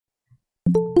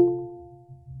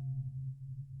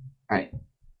Alright,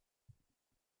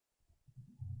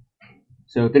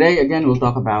 so today again we'll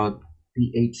talk about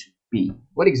PHP.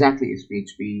 What exactly is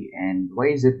PHP and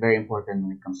why is it very important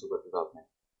when it comes to web development?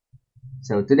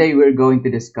 So today we're going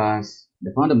to discuss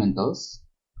the fundamentals.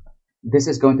 This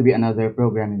is going to be another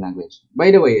programming language.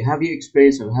 By the way, have you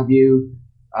experienced or have you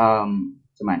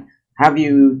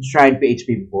tried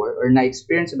PHP before or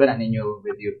na-experience ba na ninyo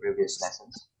with your previous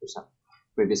lessons or some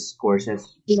previous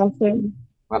courses? Yes, sir.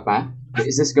 Papa,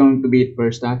 is this going to be the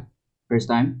first time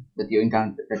that you'll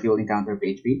encounter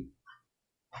PHP?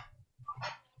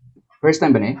 First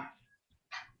time ba na eh?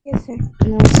 Yes, sir.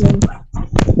 No, sir.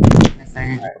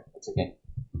 Alright, that's okay.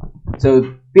 So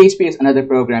PHP is another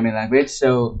programming language.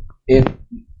 So if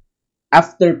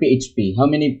after PHP,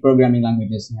 how many programming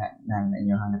languages na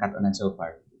inyo nakatunan so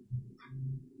far?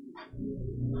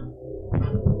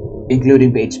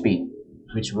 Including PHP,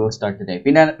 which we'll start today.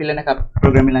 Pila na ka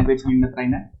programming language yung na-try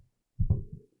na?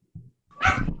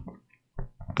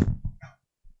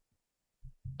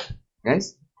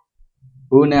 Guys?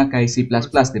 Una kay C++,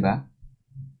 di ba?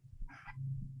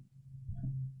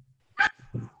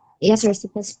 Yes, sir. C++,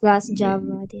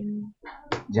 Java, din.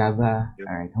 Java.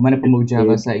 Alright. Humana po mo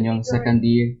Java sa inyong second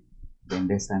year. Then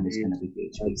this time is going to be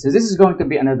PHP. So this is going to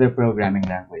be another programming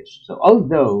language. So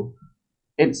although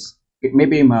it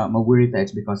maybe ma-worry that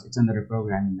it's because it's another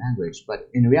programming language, but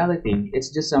in reality, it's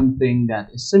just something that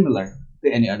is similar to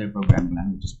any other programming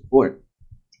languages before.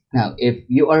 Now, if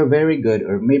you are very good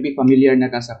or maybe familiar na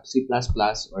ka sa C++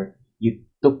 or you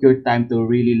took your time to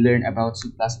really learn about C++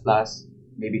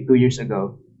 maybe 2 years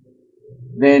ago,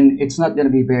 then it's not going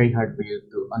to be very hard for you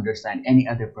to understand any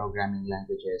other programming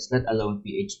languages, let alone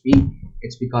PHP.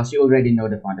 It's because you already know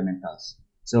the fundamentals.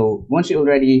 So once you're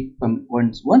already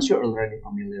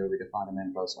familiar with the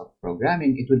fundamentals of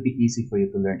programming, it would be easy for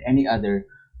you to learn any other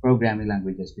programming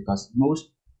languages because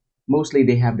mostly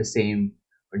they have the same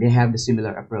or they have the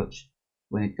similar approach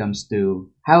when it comes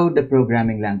to how the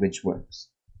programming language works.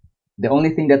 The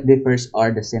only thing that differs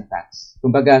are the syntax.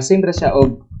 Kumbaga, same ra siya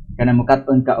og kanang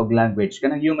mukat-on ka og language,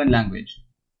 kanang human language.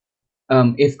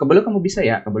 If kabalo ka mo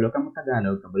Bisaya, kabalo ka mo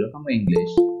Tagalog, kabalo ka mo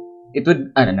English, it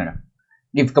would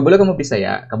If kabalo ka mo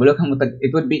Bisaya, kabalo ka mo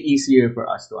it would be easier for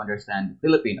us to understand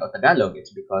Philippine or Tagalog.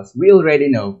 It's because we already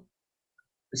know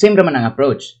same ra man ang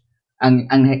approach. Ang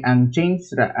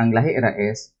change ra ang lahi ra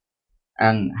is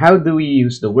how do we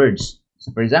use the words?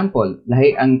 So for example,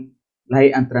 lahi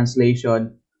ang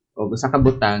translation o sa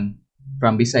kabutang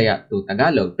from Bisaya to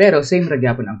Tagalog. Pero same ra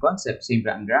gyapon ang concept, same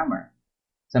ra ang grammar.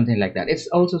 Something like that.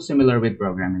 It's also similar with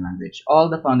programming language.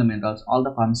 All the fundamentals, all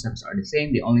the concepts are the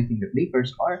same. The only thing that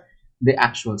differs are the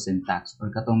actual syntax or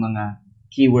katong mga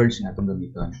keywords na itong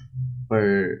gamiton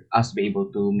for us to be able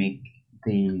to make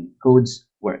the codes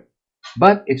work.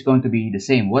 But it's going to be the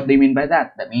same. What do you mean by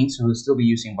that? That means we'll still be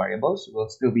using variables,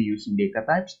 we'll still be using data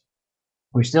types,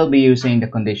 we'll still be using the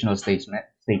conditional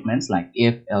statements like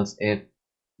if, else if,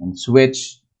 and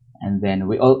switch, and then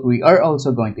we are also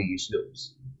going to use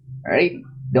loops. Alright?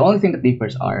 The only thing that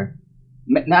differs are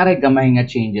naaray gamay nga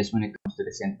changes when it comes to the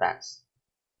syntax.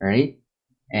 Alright?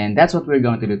 And that's what we're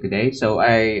going to do today. So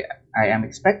I am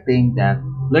expecting that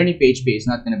learning PHP is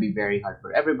not going to be very hard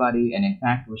for everybody, and in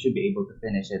fact, we should be able to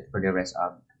finish it for the rest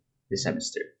of the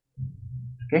semester.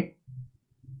 Okay?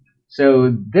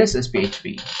 So this is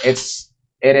PHP.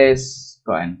 It is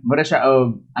mura siya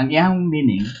og ang iyang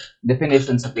meaning,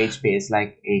 definition sa PHP is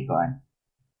like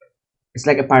it's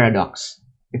like a paradox.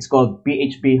 It's called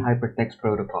PHP Hypertext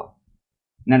Protocol.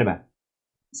 Na diba?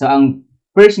 So ang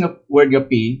first word nga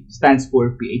P stands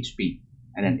for PHP.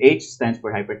 And then H stands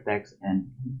for hypertext, and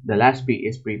the last P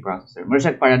is preprocessor. Mura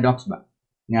siya paradox ba?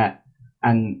 Nga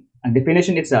ang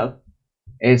definition itself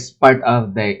is part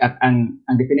of the ang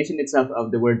definition itself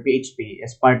of the word PHP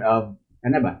is part of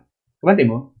ba? Kumante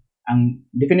mo, ang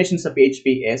definition sa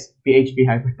PHP is PHP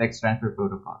Hypertext Transfer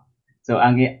Protocol. So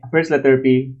ang first letter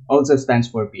P also stands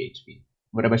for PHP.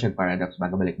 Mura ba siya paradox ba?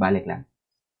 Balik-balik lang.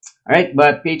 Alright,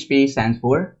 but PHP stands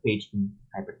for PHP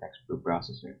Hypertext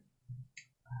Preprocessor.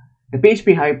 The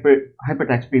PHP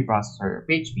Hypertext Preprocessor,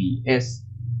 PHP, is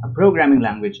a programming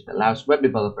language that allows web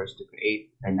developers to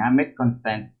create dynamic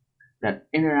content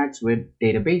that interacts with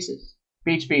databases.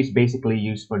 PHP is basically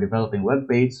used for developing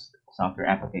web-based software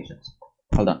applications.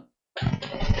 Hold on.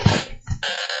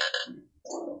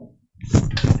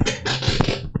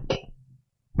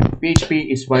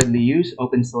 PHP is widely used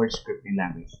open source scripting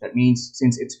language. That means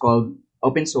since it's called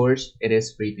open source, it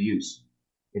is free to use.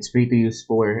 It's free to use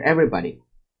for everybody.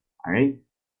 Alright?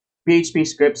 PHP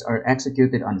scripts are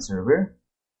executed on the server.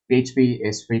 PHP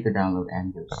is free to download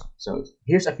and use. So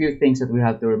here's a few things that we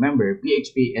have to remember.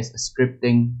 PHP is a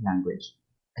scripting language.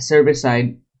 A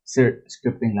server-side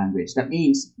scripting language. That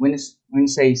means when you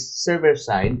say server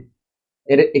side,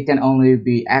 it can only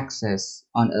be accessed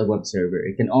on a web server.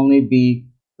 It can only be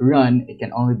run. It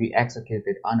can only be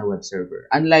executed on a web server.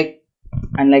 Unlike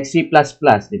C++,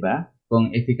 di ba?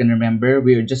 Kung if you can remember,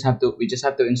 we just have to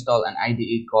install an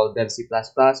IDE called dev C++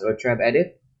 or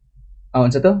trev-edit. Oh,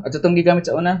 unsa to? Ato tong gigamit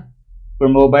sa una for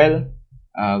mobile.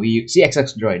 We use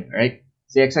CXX Droid, right?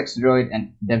 CXX Droid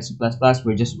and dev C++.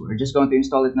 We're just going to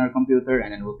install it in our computer,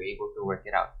 and then we'll be able to work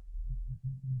it out.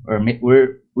 Or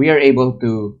we are able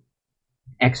to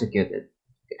execute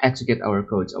our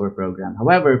codes, our program.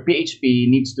 However, PHP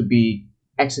needs to be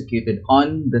executed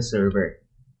on the server.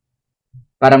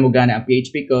 Para magana ang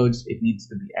PHP codes, it needs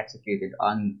to be executed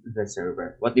on the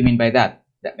server. What do you mean by that?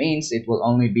 That means it will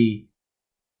only be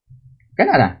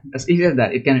as easy as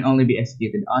that. It can only be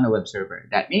executed on a web server.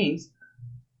 That means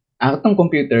ang atong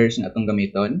computers na atong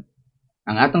gamiton,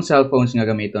 ang atong cell phones nga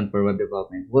gamiton for web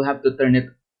development, we'll have to turn it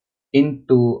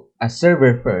into a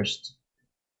server first.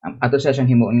 Ato siya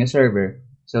siyang himuon nga server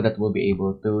so that we'll be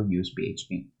able to use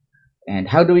PHP. And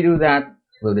how do we do that?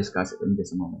 We'll discuss it in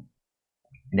just a moment.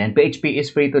 And then PHP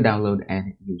is free to download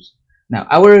and use. Now,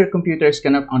 our computers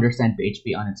cannot understand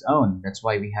PHP on its own. That's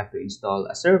why we have to install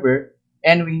a server,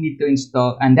 and we need to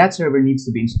install, and that server needs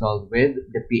to be installed with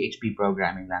the PHP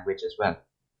programming language as well.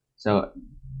 So,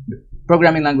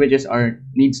 programming languages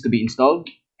needs to be installed,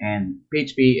 and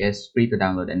PHP is free to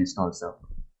download and install. So,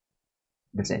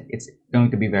 that's it. It's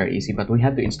going to be very easy, but we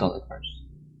have to install it first.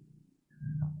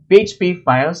 PHP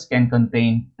files can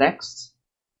contain text,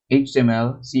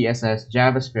 HTML, CSS,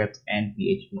 JavaScript, and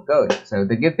PHP code. So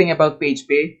the good thing about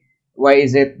PHP, why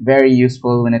is it very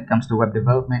useful when it comes to web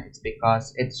development? It's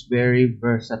because it's very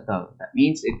versatile. That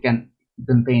means it can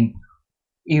contain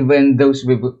even those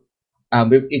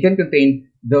it can contain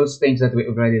those things that we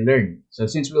already learned. So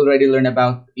since we already learned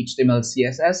about HTML,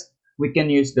 CSS, we can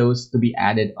use those to be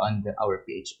added on our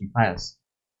PHP files.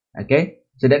 Okay?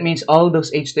 So that means all those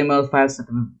HTML files that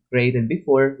we've created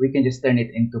before, we can just turn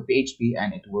it into PHP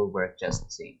and it will work just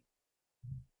the same.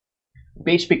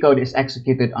 PHP code is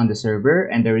executed on the server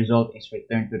and the result is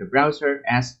returned to the browser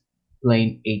as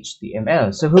plain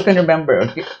HTML. So who can remember,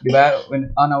 okay, diba,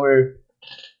 when on our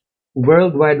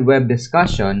World Wide Web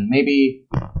discussion, maybe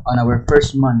on our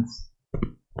first month,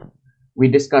 we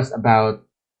discussed about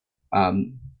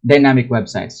dynamic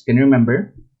websites. Can you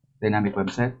remember dynamic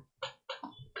website?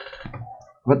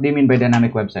 What do you mean by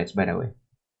dynamic websites, by the way?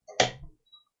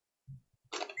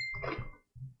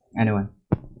 Anyone?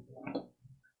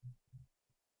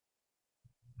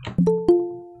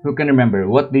 Who can remember?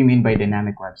 What do you mean by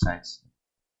dynamic websites?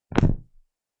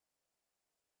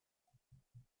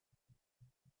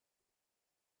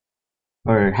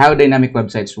 Or how dynamic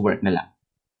websites work na lang?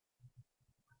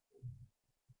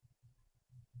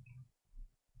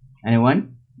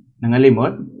 Anyone?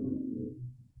 Nangalimot?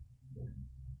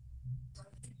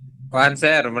 Kuan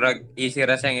sir, murag easy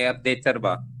ra siyang i-update sir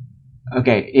ba?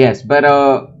 Okay, yes, but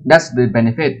that's the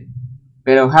benefit.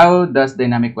 Pero how does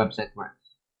dynamic website work?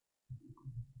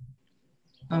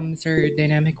 Sir,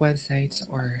 dynamic websites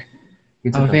are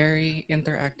very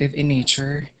interactive in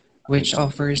nature, which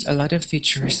offers a lot of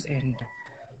features and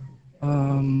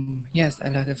yes,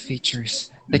 a lot of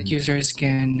features that users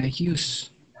can use.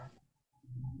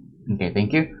 Okay,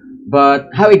 thank you. But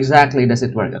how exactly does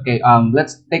it work? Okay,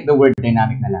 let's take the word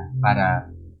dynamic na lang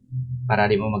para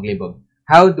di mo maglibog.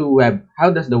 How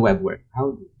does the web work?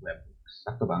 How do web works?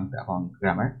 Sakto ba ang akong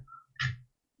grammar?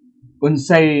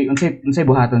 Unsay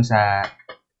buhaton sa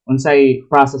unsay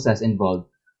processes involved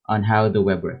on how the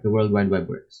web works, the World Wide Web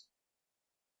works.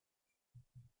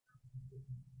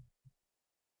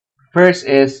 First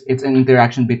is it's an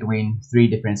interaction between three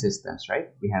different systems, right?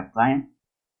 We have client,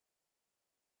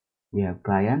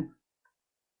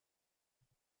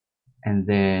 and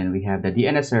then we have the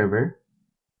DNS server,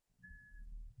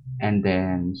 and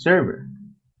then server.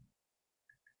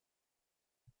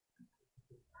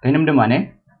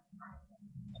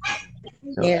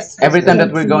 So Yes. every time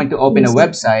that we're going to open a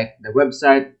website, the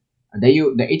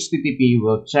HTTP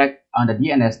will check on the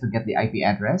DNS to get the IP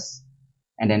address,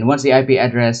 and then once the IP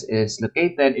address is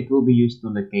located, it will be used to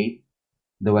locate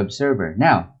the web server.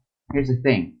 Now, here's the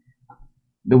thing.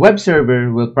 The web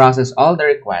server will process all the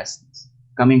requests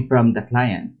coming from the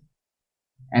client.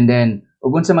 And then,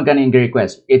 unsa magana yung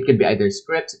request, it could be either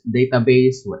script,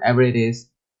 database, whatever it is.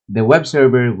 The web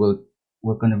server will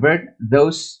convert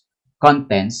those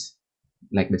contents,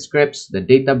 like the scripts, the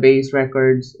database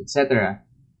records, etc.,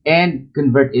 and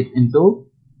convert it into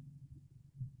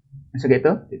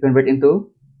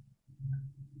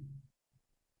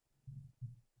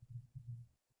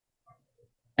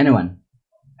anyone?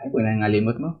 Ay, kung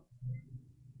nangalimot mo.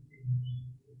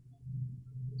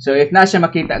 So, if na siya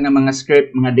makita ng mga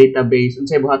script, mga database,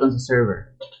 unsay buhaton sa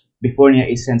server before niya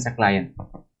i-send sa client.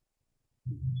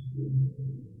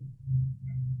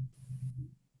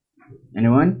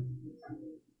 Anyone?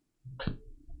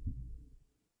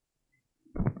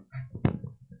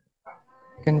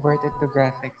 Convert it to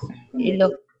graphics.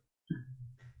 Ilog.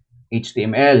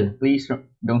 HTML. Please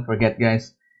don't forget,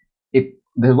 guys.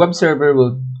 The web server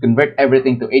will convert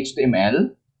everything to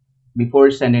HTML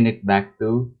before sending it back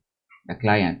to the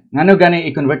client. Ngano gani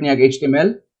i-convert niya ang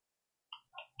HTML?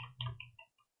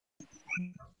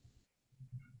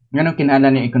 Ngano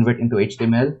kinahanglan niya i-convert into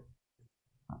HTML?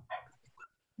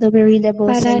 To be readable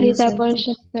Para sa user. readable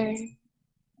siya, sir.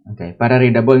 Okay, para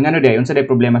readable. Ngano day? Unsa day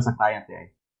problema sa client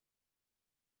day?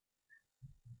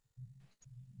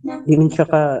 Di man siya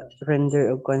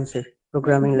ka-render of concept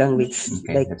programming language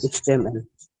Okay, like that's- HTML.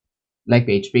 Like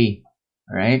PHP.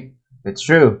 Alright? That's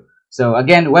true. So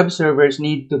again, web servers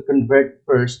need to convert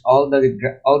first all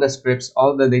the scripts,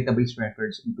 all the database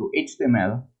records into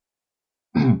HTML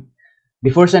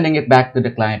before sending it back to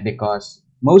the client, because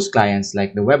most clients,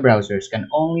 like the web browsers, can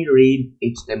only read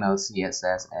HTML,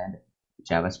 CSS, and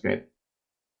JavaScript.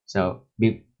 So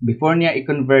before niya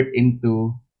i-convert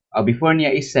into, before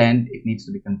niya i-send, it needs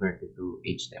to be converted to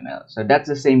HTML. So that's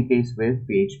the same case with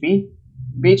PHP.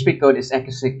 PHP code is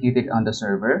executed on the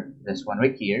server, this one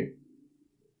right here,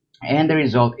 and the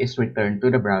result is returned to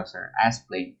the browser as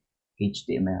plain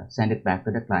HTML. Send it back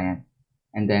to the client,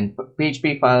 and then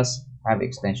PHP files have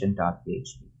extension .php.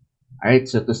 Alright,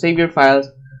 so to save your files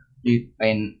in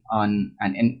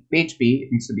PHP,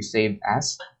 it needs to be saved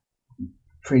as,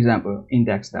 for example,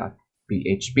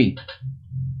 index.php.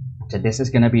 So this is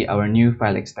gonna be our new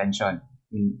file extension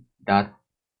in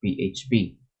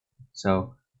 .php.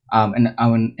 So in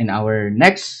our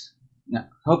next,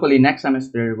 hopefully next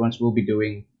semester, once we'll be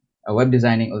doing web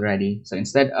designing already, so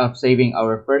instead of saving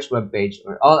our first web page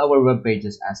or all our web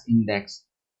pages as index.html,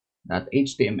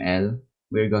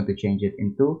 we're going to change it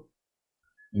into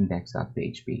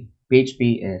index.php.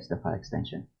 PHP is the file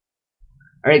extension.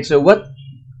 Alright, so what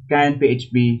can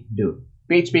PHP do?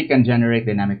 PHP can generate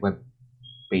dynamic web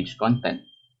page content.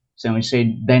 So when we say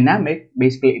dynamic,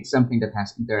 basically it's something that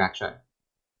has interaction.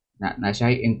 Na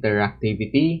siya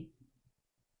interactivity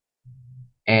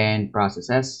and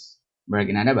processes.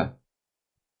 Baragina na ba?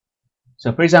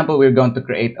 So for example, we're going to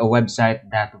create a website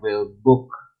that will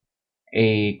book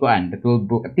a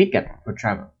ticket for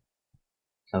travel.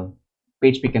 So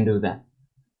PHP can do that.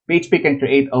 PHP can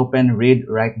create, open, read,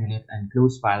 write, delete, and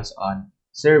close files on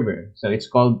server. So it's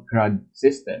called CRUD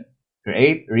system.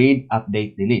 Create, read,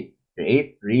 update, delete.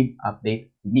 Create, read, update,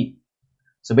 delete.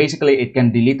 So basically, it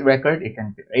can delete record, it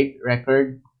can create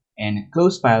record, and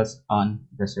close files on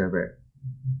the server.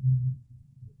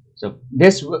 So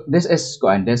this is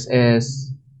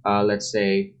let's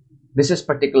say this is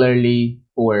particularly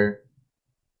for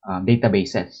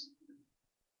databases.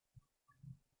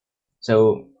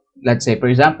 So let's say, for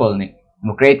example,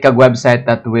 mo create kag website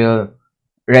that will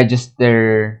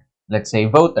register, let's say,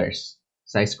 voters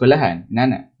sa eskwelahan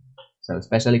nana. So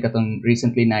especially katong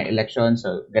recently na election,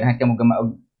 so ganahan ka mo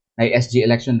gamaog na SG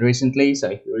election recently. So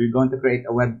if you're going to create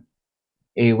a web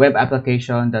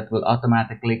application that will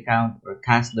automatically count or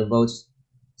cast the votes,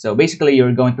 so basically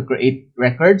you're going to create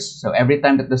records. So every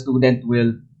time that the student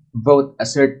will vote a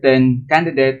certain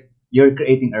candidate, you're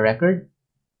creating a record.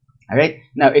 Alright?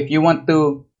 Now if you want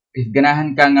to, if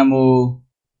ganahan ka nga mo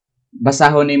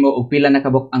basahon nimo og pila na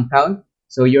kabuk ang count,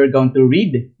 so you're going to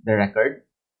read the record.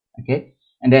 Okay?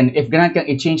 And then if ganahan kang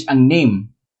i-change ang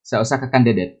name sa usa ka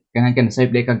candidate, ganahan ka na sa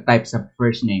kag type sa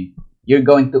first name, you're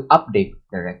going to update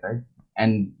the record.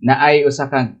 And naay usa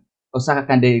ka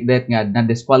candidate nga na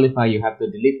disqualify, you have to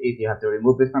delete it, you have to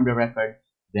remove it from the record,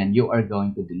 then you are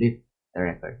going to delete the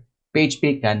record.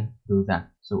 PHP can do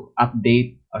that. So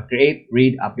update or create,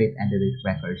 read, update, and delete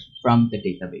records from the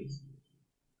database.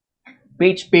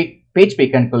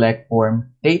 PHP can collect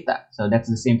form data. So that's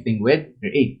the same thing with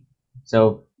create.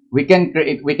 So we can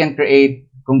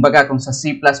create, kung sa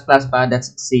C++ pa,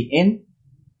 that's cin,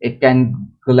 it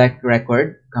can collect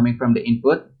record coming from the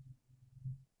input.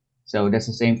 So that's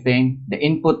the same thing. The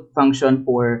input function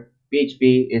for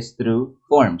PHP is through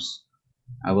forms.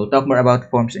 I will talk more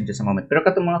about forms in just a moment. Pero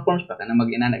katong mga forms pa, kanang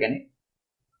mag-inana gani.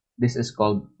 This is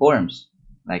called forms.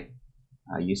 Like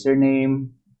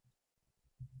username,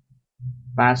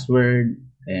 password,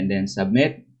 and then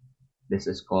submit. This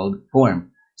is called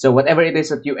form. So whatever it is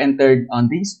that you entered on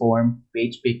this form,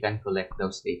 PHP can collect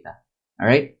those data.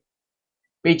 Alright?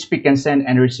 PHP can send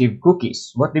and receive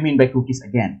cookies. What do you mean by cookies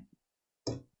again?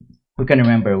 Who can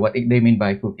remember what they mean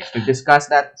by cookies? We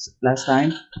discussed that last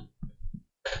time.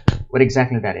 What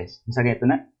exactly that is? Masagay ito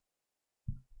na?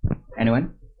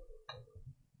 Anyone?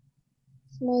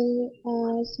 Small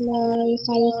file.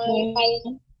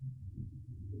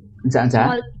 Saan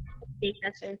sa?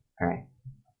 Data, sir. Alright.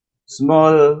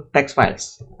 Small text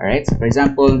files. Alright. So for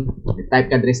example, you type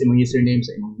ka address imong username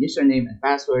sa imong username and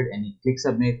password, and you click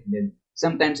submit, and then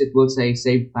sometimes it will say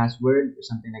save password or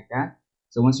something like that.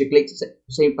 So once you click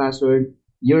save password,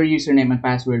 your username and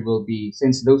password will be,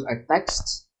 since those are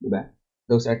texts, diba?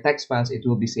 Those are text files, it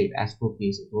will be saved as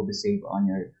cookies. It will be saved on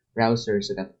your browser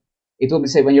so that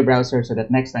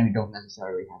next time you don't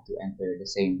necessarily have to enter the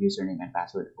same username and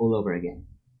password all over again.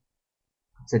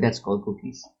 So that's called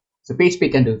cookies. So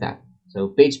PHP can do that.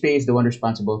 So PHP is the one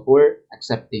responsible for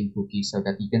accepting cookies so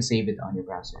that you can save it on your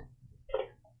browser.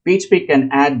 PHP can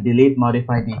add, delete,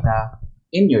 modify data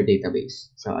in your database.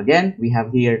 So again, we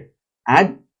have here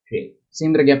add, create.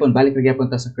 Same ragyapon, balik ragyapon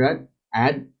ta sa CRUD,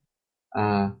 add,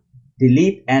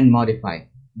 delete, and modify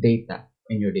data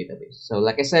in your database. So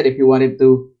like I said, if you wanted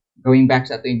to, going back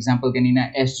to the example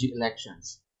kanina, SG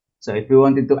elections. So if you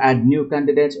wanted to add new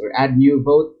candidates or add new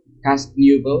vote, cast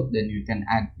new vote, then you can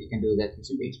do that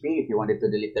using PHP. If you wanted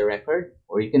to delete the record,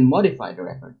 or you can modify the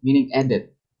record, meaning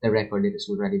edit the record that is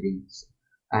already being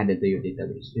added to your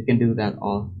database. You can do that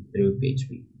all through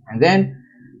PHP. And then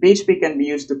PHP can be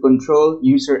used to control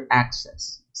user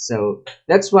access. So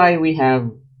that's why we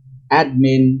have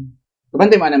admin.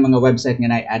 Kabantay mo ang mga website nga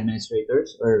na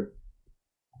administrators, or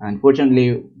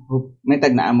unfortunately, may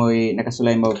tag na amoy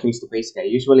nakasulay mo face-to-face kay.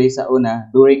 Usually sa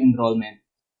una, during enrollment,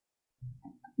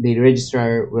 the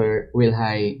registrar will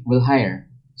hire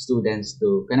students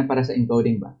to kana para sa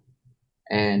encoding ba.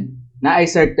 And na ay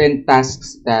certain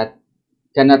tasks that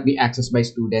cannot be accessed by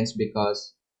students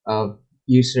because of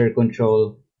user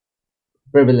control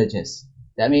privileges.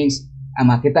 That means ang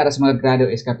makita sa mga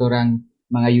grado is katurang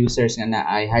mga users nga na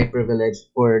ay high privilege.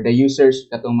 For the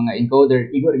users katong mga encoder,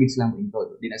 igor gid sila mo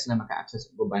encode, di na sila maka-access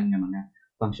og uban nga mga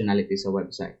functionality sa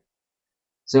website.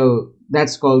 So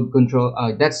that's called control.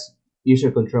 That's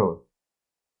user control.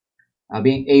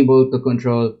 Being able to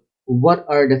control what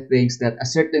are the things that a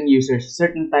certain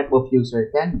type of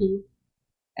user can do,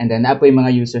 and then naapoy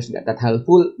mga users that has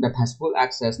full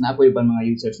access, naapoy ba mga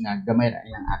users na gamay na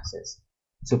iyang access.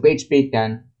 So PHP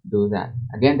can do that.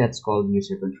 Again, that's called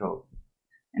user control.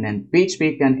 And then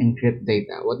PHP can encrypt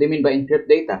data. What do you mean by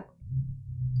encrypt data,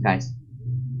 guys?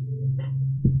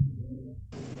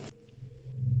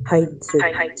 Hide, sir.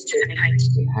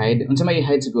 Hide. Unsa may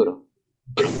hide siguro?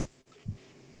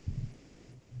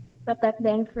 Protect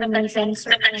the information.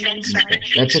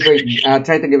 Let's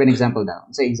try to give an example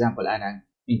now. Say example, anang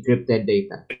encrypted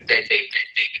data.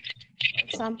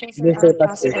 Examples User are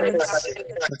password.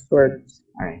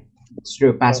 All right, it's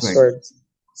true. Password.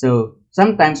 So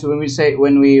sometimes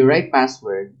when we write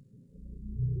password,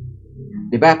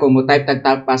 di ba? Kung mo type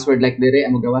tag password like dire,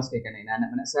 amo gawas kay kanay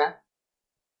inana man sa.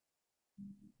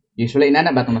 Usually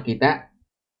inana ba ito makita?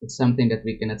 It's something that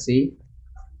we cannot see.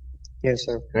 Yes,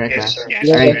 sir. Correct? Yes, sir. Yes,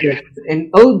 right.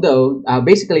 And although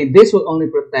basically this will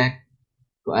only protect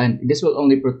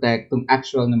tong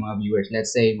actual ng mga viewers.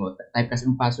 Let's say mo type kasi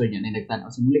yung password niya na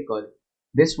nagtanaw sa likod.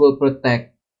 This will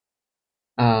protect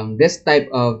this type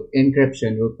of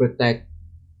encryption will protect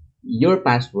your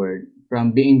password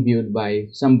from being viewed by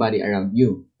somebody around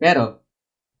you. Pero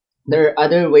there are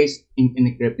other ways in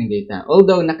encrypting data.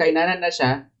 Although nakainanan na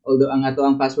siya, although ang ato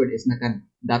ang password is naka ...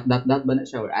 ba na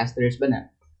siya or asterisk ba na,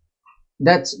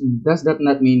 does that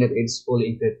not mean that it's fully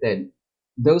encrypted.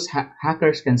 Those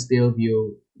hackers can still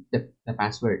view the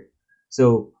password.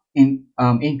 So in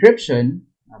encryption,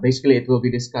 basically it will be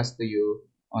discussed to you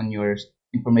on your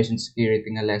information security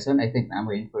nga lesson. I think na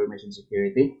information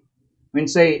security. When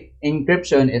say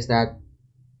encryption is that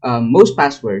most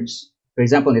passwords, for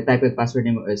example, the type of password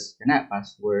nimo is kana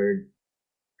password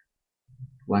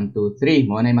 123,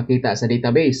 mo na makita sa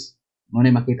database, mo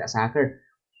na makita sa hacker.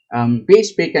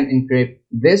 PHP can encrypt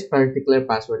this particular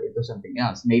password into something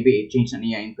else. Maybe it change na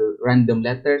niya into random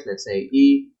letters. Let's say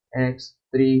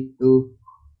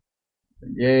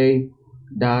EX32J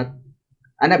dot.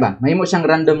 Ano ba? Mahimo siyang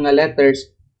random nga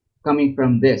letters coming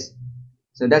from this.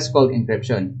 So that's called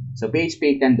encryption. So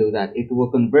PHP can do that. It will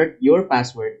convert your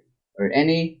password or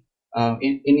any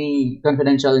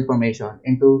confidential information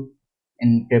into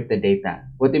encrypted data.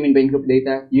 What do you mean by encrypted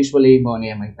data? Usually, mo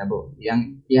niya may tabo.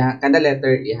 Kada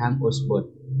letter, ihang usbon.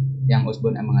 Yang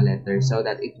usbon ang mga letters so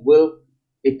that it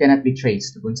cannot be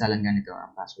traced kung saan ganito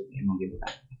ang password na imong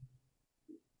gibutan.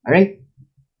 Alright?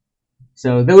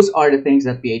 So those are the things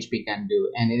that PHP can do,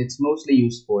 and it's mostly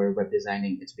used for web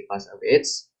designing. It's because of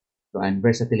its and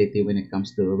versatility when it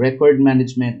comes to record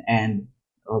management and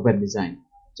web design.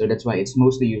 So that's why it's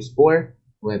mostly used for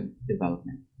web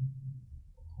development.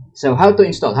 So how to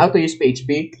install? How to use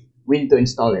PHP? We need to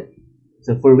install it.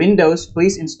 So for Windows,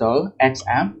 please install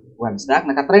XAMPP WebStack.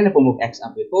 Nakatry na po mo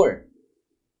XAMPP before?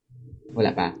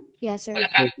 Wala pa? Yes, sir.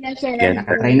 Yes, sir.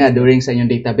 Nakatry na during sa inyong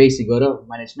database siguro,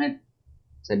 management,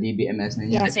 sa DBMS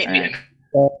ninyo. Yes, sir. Alright.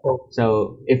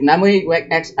 So, if namoy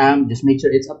XAMPP, just make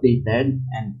sure it's updated.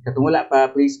 And katong wala pa,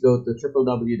 please go to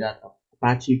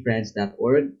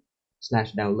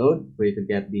www.apachefriends.org/download for you to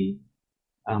get the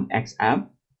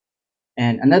XAMPP.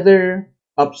 And another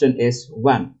option is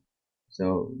WAMP.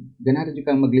 So, ganahan dyan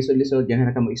kang maglisod-lisod,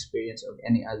 ganahan ka mo experience of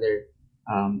any other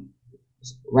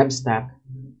web stack.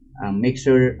 Make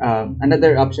sure,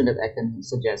 another option that I can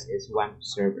suggest is WAMP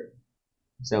server.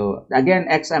 So again,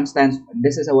 XAMPP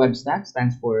this is a web stack,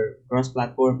 stands for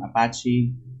cross-platform,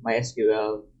 Apache,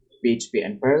 MySQL, PHP,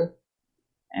 and Perl.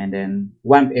 And then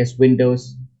WAMP is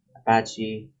Windows,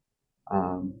 Apache,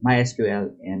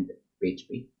 MySQL, and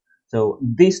PHP. So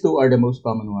these two are the most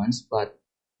common ones, but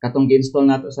katong gi-install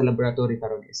nato sa laboratory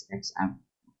karon is XAMPP.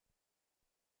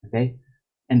 Okay?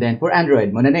 And then for Android,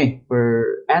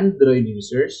 for Android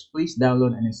users, please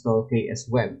download and install KS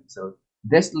Web. So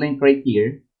this link right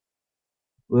here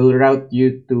will route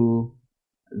you to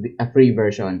a free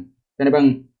version. Kana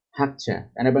bang hacked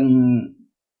siya? Kana bang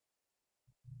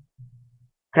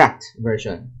cracked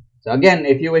version? So again,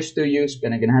 if you wish to use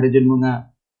kana ganahan jud mo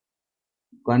nga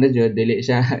kuan jud dili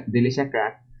siya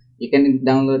cracked, you can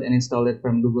download and install it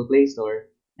from Google Play Store,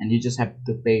 and you just have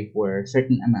to pay for a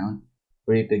certain amount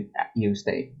for you to use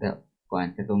the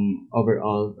kuan katong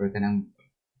overall or kanang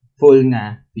full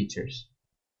nga features.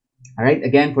 All right,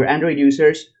 again for Android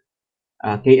users,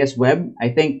 KS Web.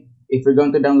 I think if you're going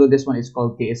to download this one, it's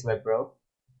called KS Web Pro.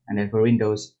 And then for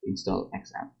Windows, install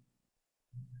XAMPP.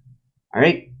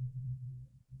 Alright.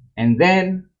 And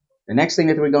then the next thing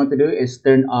that we're going to do is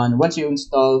turn on, once you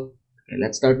install, okay,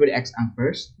 let's start with XAMPP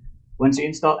first. Once you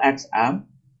install XAMPP,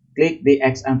 click the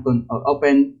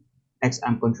open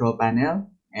XAMPP control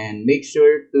panel and make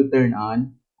sure to turn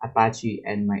on Apache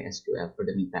and MySQL for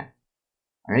the meantime.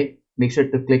 Alright. Make sure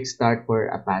to click start for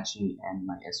Apache and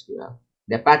MySQL.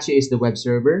 The Apache is the web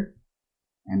server,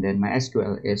 and then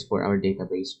MySQL is for our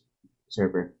database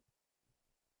server.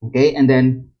 Okay, and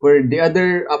then for the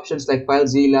other options like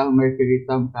FileZilla, Mercury,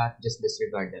 Tomcat, just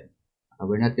disregard them.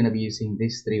 We're not going to be using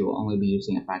these three, we'll only be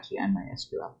using Apache and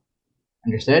MySQL.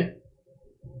 Understood?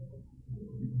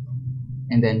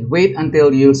 And then wait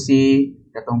until you see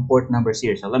the port numbers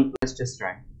here. So let's just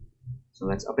try. So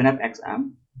let's open up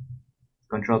XAMPP,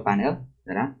 control panel.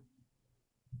 Tada.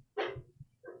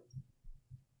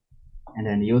 And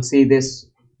then you'll see this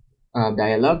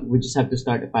dialog. We just have to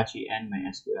start Apache and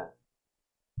MySQL.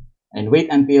 And wait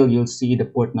until you'll see the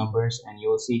port numbers, and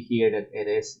you'll see here that it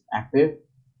is active.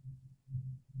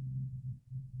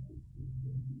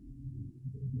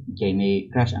 Okay, may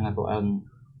crash ang ako ang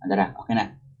andara. Okay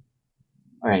na.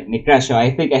 Alright, may crash. So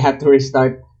I think I have to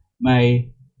restart my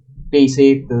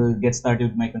PC to get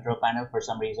started with my control panel. For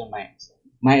some reason, my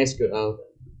MySQL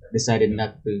decided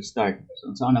not to start.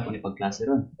 So, saan ako ni pagklase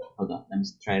ron? Hold on, let me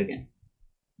try it again.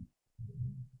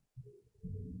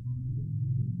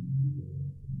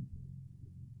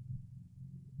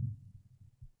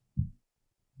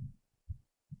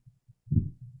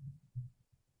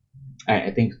 Alright,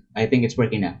 I think it's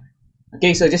working now.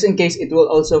 Okay, so just in case it will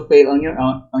also fail on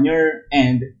your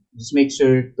end, just make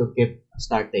sure to keep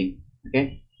starting.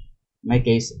 Okay? In my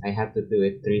case, I have to do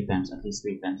it 3 times, at least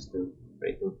 3 times to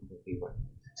work.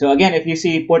 So again, if you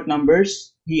see port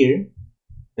numbers here,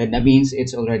 then that means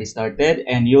it's already started,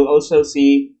 and you'll also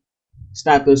see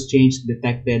status change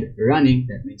detected running.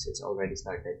 That means it's already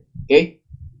started. Okay?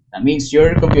 That means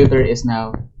your computer is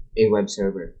now a web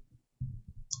server.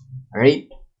 Alright?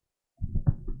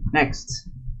 Next.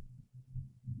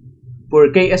 For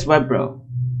KS Web Pro,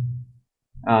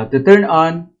 to turn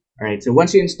on, alright, so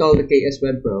once you install the KS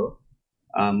Web Pro,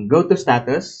 go to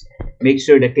status, make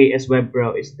sure the KS Web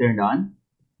Pro is turned on,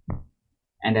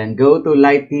 and then go to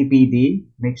Light TPD,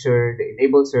 make sure the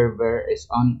enable server is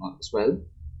on as well,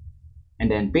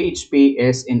 and then PHP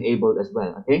is enabled as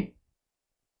well. Okay,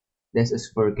 this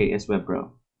is for KS Web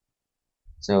Pro.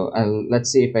 So let's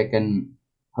see if I can,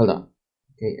 hold on,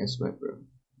 KS Web Pro.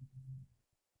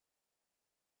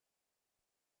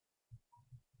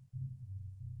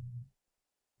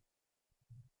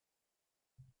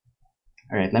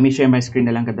 Alright, let me share my screen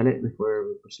na lang kadali before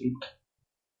we proceed.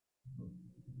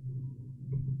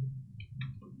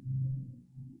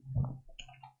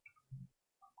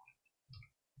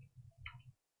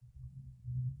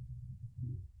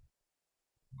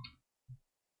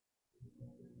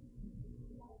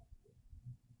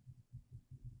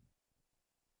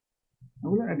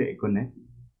 wala na di i-connect.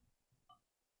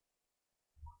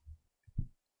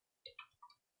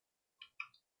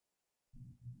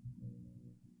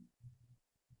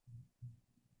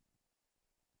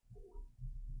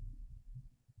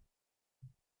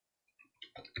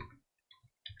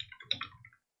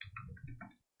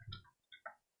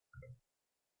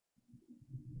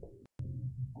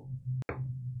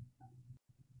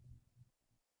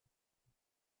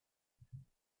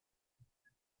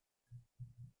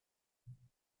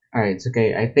 Alright, it's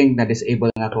okay. I think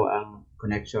na-disable nga ako ang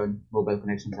connection, mobile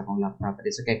connection sa akong laptop. But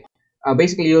it's okay.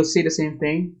 Basically, you'll see the same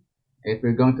thing. If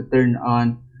we're going to turn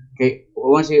on, okay,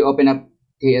 once you open up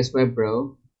KS Web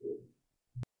Pro,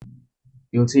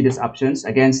 you'll see these options.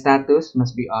 Again, status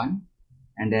must be on.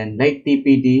 And then like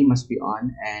TPD must be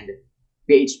on. And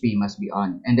PHP must be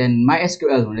on. And then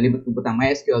MySQL,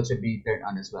 MySQL should be turned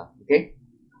on as well. Okay?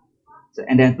 So,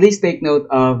 and then please take note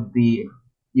of the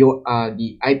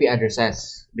IP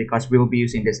addresses, because we will be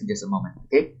using this in just a moment.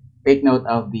 Okay, take note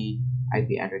of the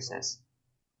IP addresses.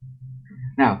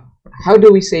 Now, how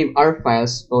do we save our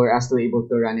files for us to be able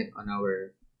to run it on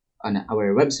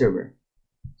our web server?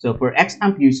 So for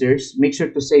XAMPP users, make sure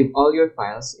to save all your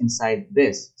files inside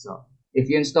this. So if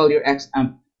you install your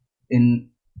XAMPP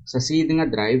in sa CD nga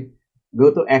drive,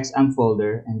 go to XAMPP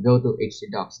folder and go to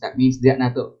htdocs. That means diya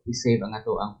nato i-save ang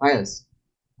ato ang files.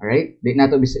 Alright? Di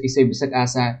nato i-save bisag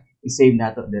asa, i-save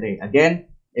nato dire. Again,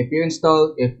 if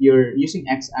you're using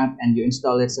XAMPP and you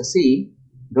install it sa C,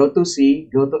 go to C,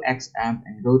 go to XAMPP,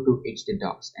 and go to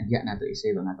htdocs. And diya nato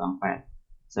i-save ang ato ang file.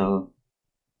 So,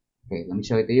 okay, let me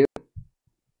show it to you.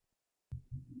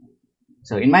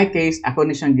 So, in my case, ako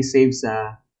na siyang gisave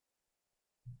sa,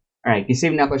 alright,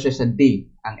 gisave na ako siya sa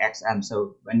D, ang XAMPP.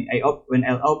 So, when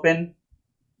I'll open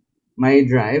my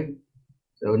drive,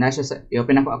 so,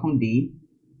 i-open ako akong D,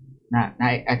 na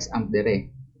XAMPP dire.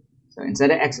 So,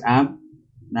 inside the XAMPP,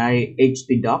 na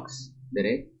htdocs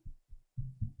dire.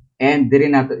 And dire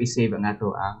nato i-save ang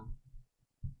ato ang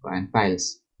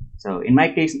files. So, in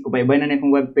my case, ubay-ubay na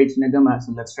akong web page na gama.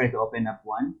 So, let's try to open up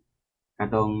one.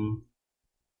 Katong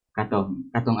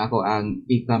ako ang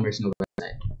e-commerce na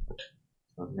website.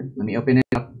 So, let me open it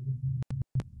up.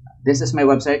 This is my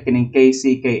website, kining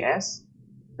KCKS.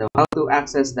 So, how to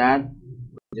access that?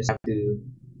 We just have to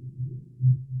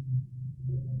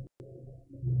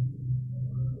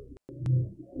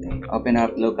open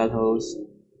up localhost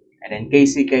and then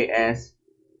KCKS,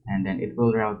 and then it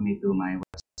will route me to my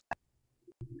website.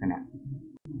 Kana.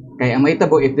 Kaya ang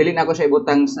mahitabo, if dili na ako siya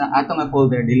ibutang sa atong nga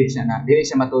folder, dili siya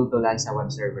matultulan sa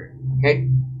web server. Okay?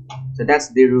 So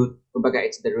that's the root, kumbaga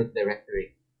it's the root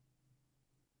directory.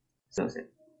 So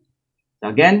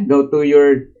again, go to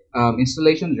your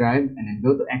installation drive and then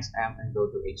go to XAMPP and go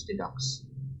to htdocs.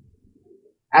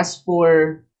 As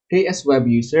for KS Web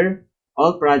user,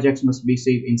 all projects must be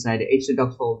saved inside the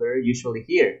htdocs folder, usually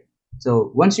here.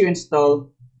 So once you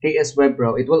install KS Web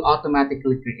Pro, it will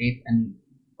automatically create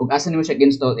kung asa nimo siya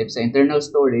install, if sa internal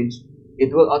storage,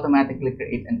 it will automatically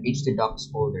create an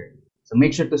htdocs folder. So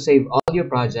make sure to save all your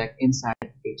project inside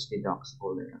htdocs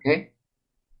folder. Okay?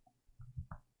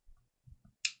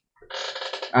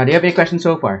 Do you have any questions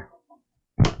so far?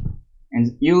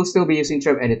 And you'll still be using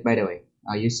TrevEdit, by the way.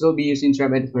 You'll still be using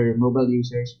TrevEdit for mobile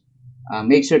users.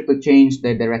 Make sure to change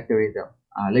the directory though.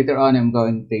 Later on, I'm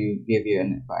going to give you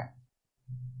an advice.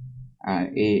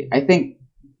 I think,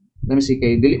 let me see,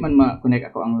 kay dili man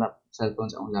ma-connect ako ang cellphone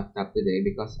sa akong laptop today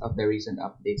because of the recent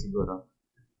update siguro.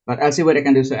 But I'll see what I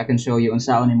can do so I can show you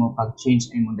unsaon nimo pag-change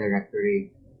imong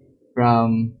directory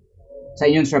from sa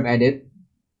inyong TrevEdit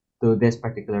to this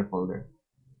particular folder.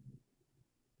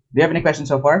 Do you have any questions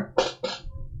so far?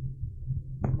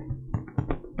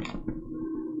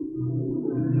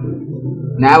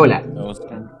 Wala. No,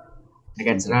 sir.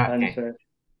 Agad sila. Okay.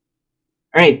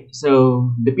 Alright, so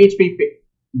the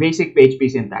basic PHP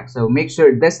syntax. So make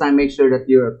sure that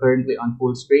you're currently on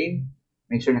full screen.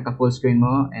 Make sure naka full screen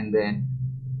mo, and then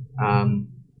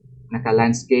naka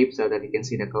landscape so that you can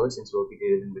see the code, since we'll be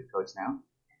dealing with codes now.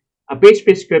 A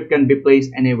PHP script can be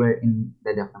placed anywhere in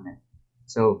the document.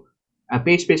 So a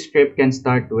PHP script can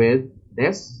start with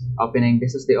this opening.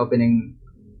 This is the opening,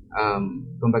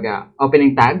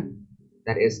 opening tag.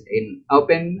 That is in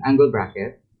open angle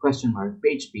bracket, question mark,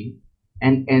 PHP,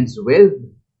 and ends with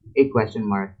a question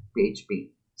mark,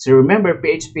 PHP. So remember,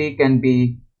 PHP can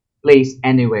be placed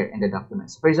anywhere in the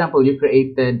documents. For example, you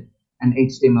created an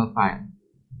HTML file.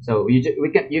 So you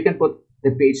can put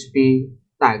the PHP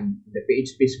tag, the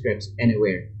PHP scripts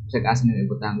anywhere.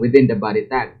 Within the body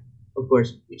tag. Of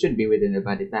course, it should be within the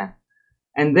body tag.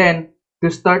 And then,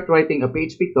 to start writing a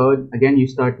PHP code, again, you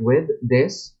start with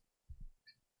this.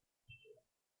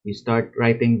 you start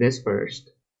writing this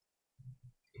first.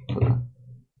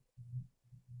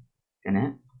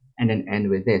 Kana? And then end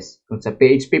with this. Kung sa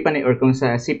PHP pa ni, or kung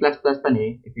sa C++ pa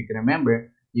ni, if you can remember,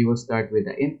 you will start with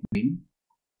the int main,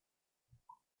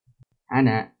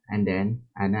 ana, and then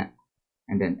ana.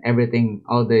 And then everything,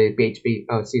 all the PHP,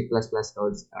 C++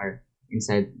 codes are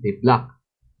inside the block.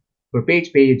 For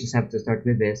PHP, you just have to start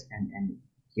with this and end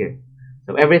here.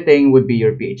 So everything would be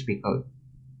your PHP code.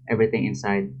 Everything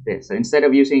inside this. So instead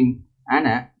of using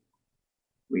ana,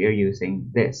 we are using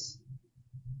this.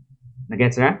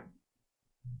 Nagets ra?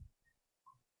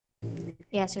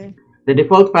 Yes, sir. The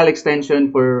default file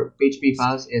extension for PHP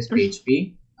files is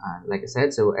PHP, like I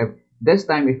said. So this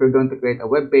time, if we're going to create a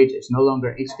web page, it's no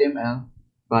longer HTML,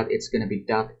 but it's going to be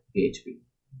 .php.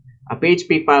 A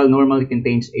PHP file normally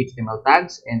contains HTML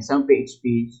tags and some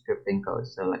PHP scripting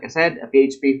codes. So like I said, a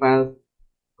PHP file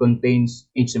contains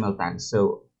HTML tags.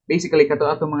 So basically, kato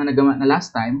ato mga nagama na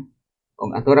last time,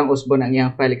 kung atorang usbon ang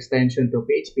iyang file extension to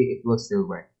PHP, it will still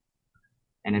work.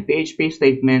 And a PHP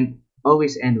statement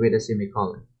always end with a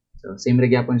semicolon. So same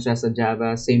magyapon siya sa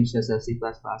Java, same siya sa C++.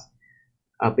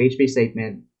 A PHP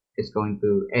statement is going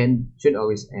to end, should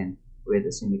always end with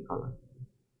a semicolon.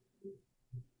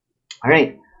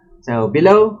 Alright, so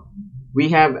below we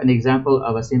have an example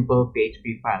of a simple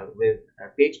PHP file with a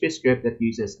PHP script that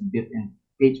uses a built-in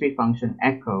PHP function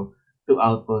echo to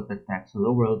output the text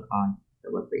hello world on the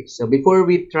web page. So before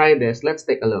we try this, let's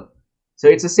take a look. So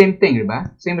it's the same thing,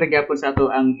 diba? Same magyapon sa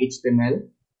ato ang HTML.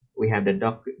 We have the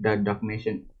document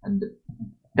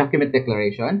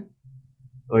declaration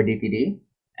or DPD,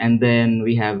 and then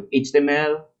we have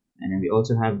HTML, and then we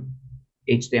also have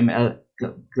HTML,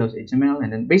 close HTML,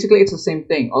 and then basically it's the same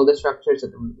thing, all the structures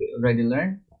that we already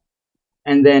learned.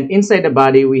 And then inside the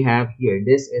body we have here,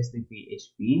 this is the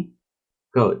PHP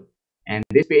code, and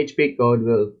this PHP code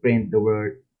will print the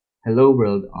word hello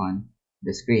world on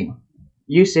the screen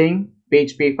using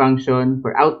PHP function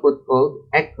for output called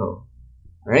echo.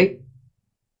 Alright?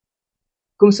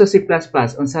 Kung sa C++,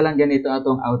 unsa lang ganito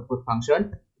atong output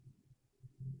function?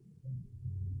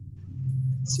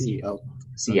 Cout.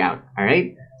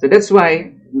 Alright? So that's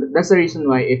the reason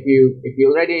why if you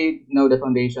already know the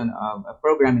foundation of a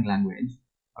programming language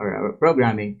or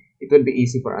programming, it would be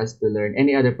easy for us to learn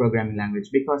any other programming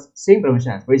language because same naman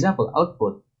siya. For example,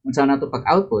 output. Unsa nato pag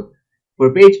output?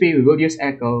 For PHP, we will use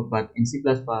echo, but in C++,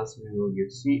 we will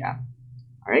use cout.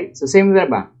 Alright? So same there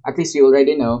ba? At least you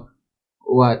already know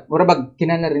what bag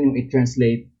kinala rin yung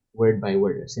i-translate word by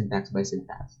word, syntax by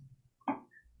syntax.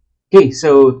 Okay,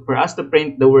 so for us to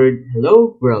print the word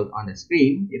hello world on the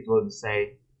screen, it will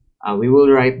say we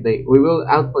will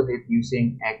output it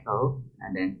using echo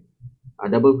and then a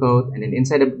double quote, and then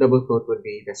inside the double quote would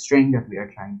be the string that we are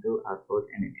trying to output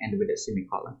and then end with a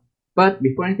semicolon. But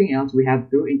before anything else, we have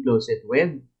to enclose it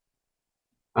with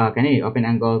open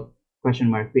angle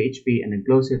question mark PHP and then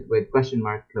close it with question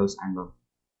mark close angle.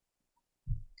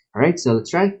 Alright, so let's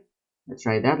try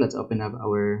that. Let's open up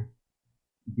our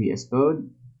VS Code.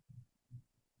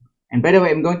 And by the way,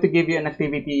 I'm going to give you an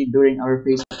activity during our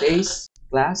face-to-face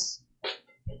class,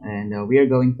 and we are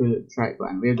going to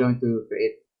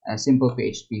create a simple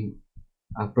PHP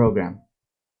program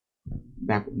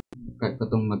back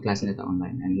katong mag-class nito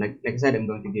online. And like I said, I'm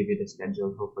going to give you the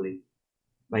schedule hopefully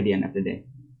by the end of the day.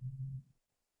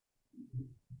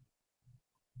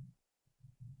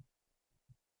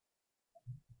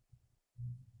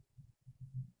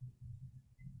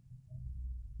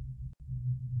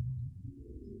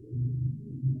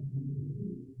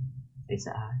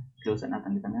 Isa, close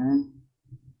natin tanan.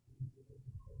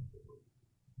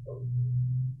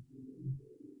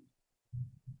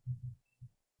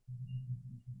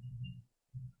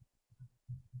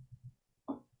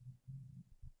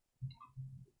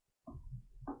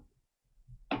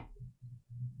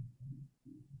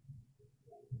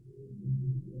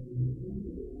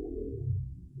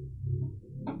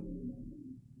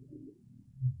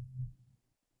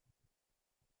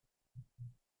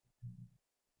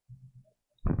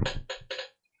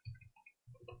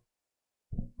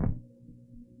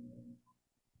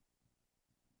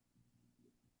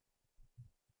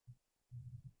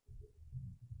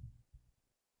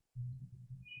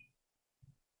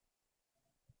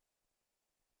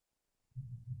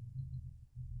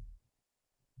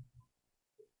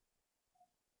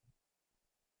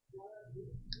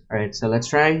 Alright, so let's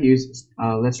try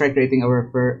creating our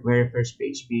very first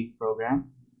PHP program.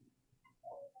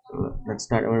 So let's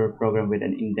start our program with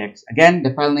an index. Again,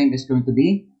 the file name is going to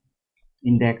be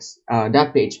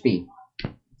index.php.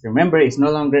 So remember, it's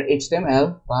no longer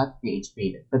HTML but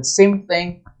PHP. But same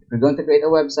thing, if we're going to create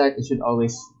a website, it should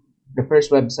always, the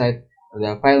first website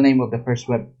the file name of the first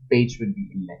web page would be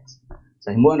index.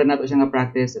 So himuon na nato siya nga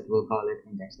practice that we'll call it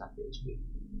index.php.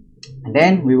 And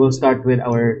then we will start with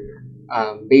our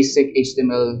basic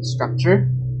HTML structure.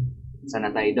 So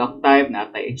natay doc type,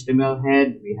 natay HTML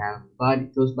head, we have body,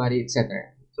 close body,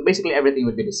 etc. So basically everything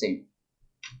would be the same.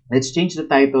 Let's change the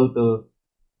title to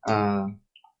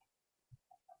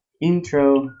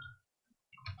Intro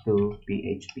to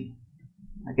PHP.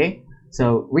 Okay,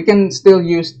 so we can still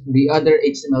use the other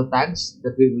HTML tags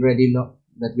that we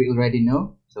already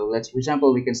know. So let's, for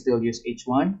example, we can still use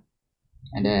h1,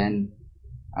 and then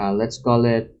let's call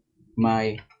it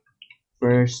my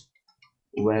first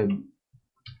web,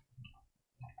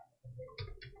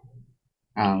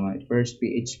 my first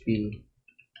PHP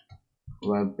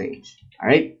web page. All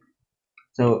right.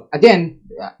 So again,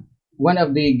 one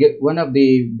of the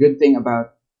good things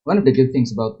about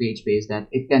PHP is that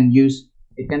it can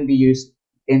be used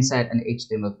inside an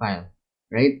HTML file,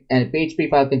 right? And a PHP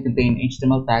file can contain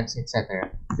HTML tags,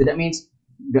 etc. So that means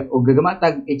gagama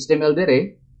tag HTML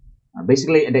dire,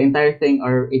 basically the entire thing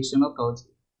are HTML codes,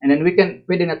 and then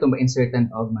pwede na itong ma-insertan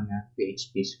of mga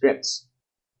PHP scripts,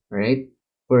 right?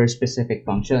 For specific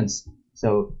functions.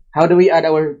 So how do we add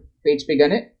our PHP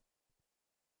ganit?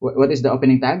 What is the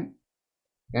opening tag,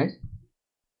 guys?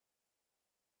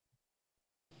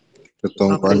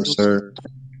 Itong answer.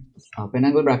 Open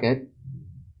angle bracket,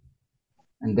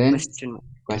 and then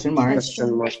question mark,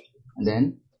 and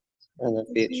then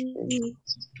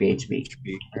PHP.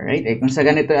 Alright, kung sa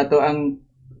ganito ato ang,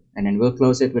 and then we'll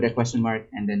close it with a question mark,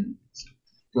 and then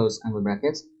close angle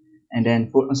brackets. And then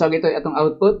for ang ito atong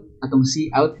output, atong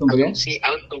cout kumbaga.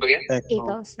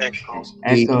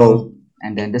 Echo.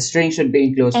 And then the string should be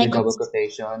enclosed with double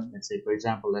quotation. Let's say, for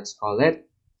example, let's call it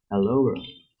hello world.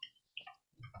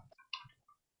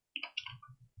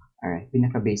 Alright,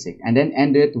 pinaka basic. And then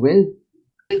end it with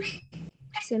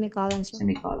Semicolon.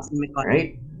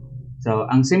 Alright. So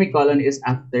ang semicolon is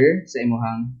after sa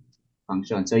imuhang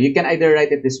function. So you can either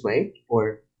write it this way,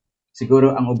 or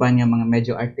siguro ang uban nga mga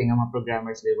medyo arte nga mga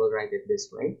programmers, they will write it this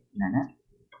way. Nana.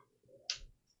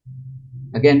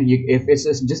 Again, if it's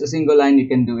just a single line, you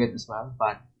can do it as well.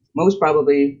 But most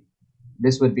probably,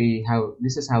 this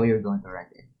is how you're going to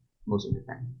write it most of the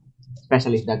time.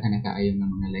 Especially if daghan na kaayo ng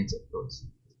mga lines of codes.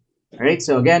 Alright,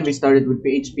 so again, we started with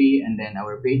PHP and then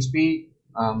our PHP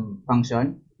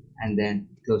function, and then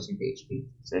closing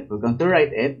PHP. So if we're going to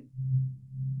write it,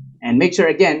 and make sure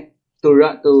again,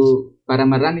 para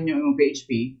ma-run ninyo yung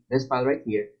PHP, this file right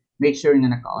here, make sure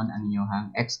na naka-on ang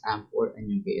inyong XAMPP or ang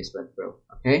inyong KS Web Pro.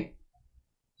 Okay?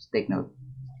 Just take note.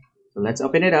 So let's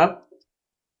open it up.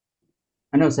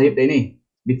 Ano, save tayo ni.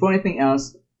 Before anything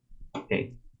else,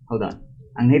 okay, hold on.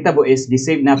 Ang hitabo is,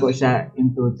 di-save na po siya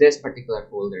into this particular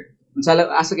folder. Kung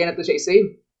asa kayo na to siya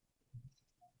i-save?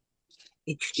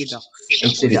 htdocs.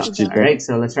 Alright,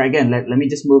 so let's try again. Let me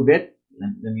just move it.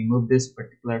 Let me move this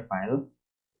particular file.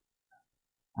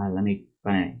 Let me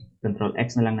Control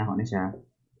X na lang na ako na siya.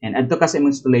 And add to kasi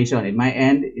installation. In my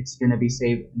end, it's gonna be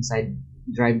saved inside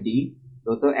drive D.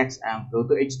 Go to XAMPP, go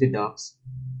to htdocs,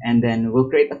 and then we'll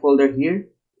create a folder here.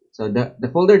 So the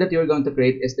folder that you're going to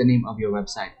create is the name of your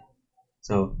website.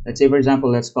 So let's say, for example,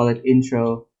 let's call it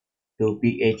Intro to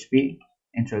PHP.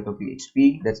 Intro to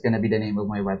PHP. That's gonna be the name of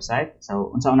my website.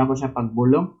 So unsa una ko siya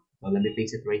pagbulong. So let me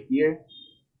paste it right here.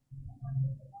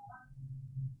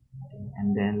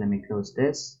 And then let me close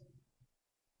this.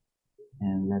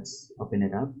 And let's open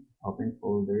it up. Open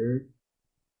folder.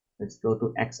 Let's go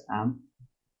to XAMPP.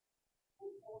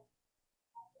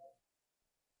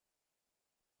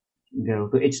 Go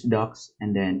to htdocs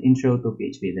and then Intro to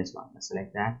PHP. This one. Let's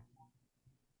select that.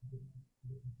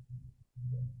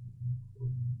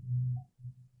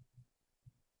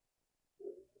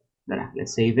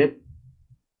 Let's save it.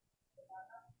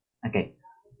 Okay.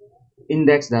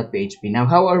 Index.php. Now,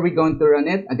 how are we going to run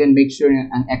it? Again, make sure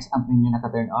ang XAMPP ninyo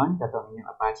naka-turn on. Dato yung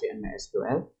Apache and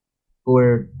MySQL.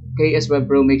 For KS Web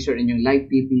Pro, make sure yung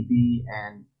light TPP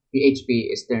and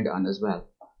PHP is turned on as well.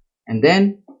 And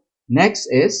then, next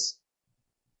is,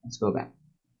 let's go back.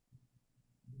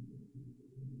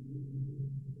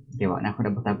 Okay, wala na ako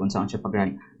nabutag kung saan siya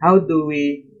pag-run. How do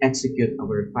we execute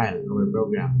our file, our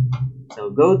program?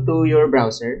 So go to your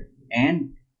browser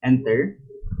and enter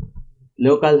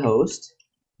localhost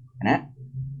 /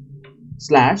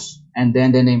 and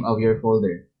then the name of your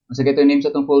folder. Masa ito yung name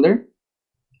sa itong folder?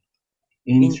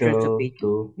 Intro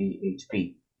to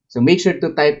PHP. So make sure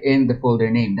to type in the folder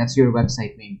name. That's your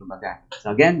website name, kumbaga.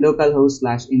 So again, localhost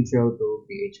 / intro to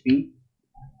PHP.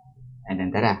 And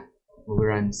then tara,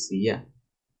 run siya.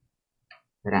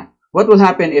 Tara. What will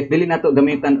happen if dili nato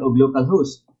gamitan og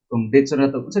localhost? Kung dito na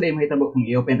to, kung sa day mahitabo kung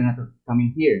i-open na to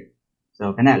coming here.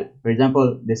 So, kanal. For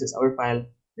example, this is our file.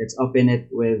 Let's open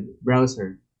it with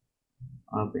browser.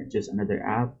 Open just another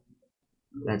app.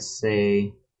 Let's say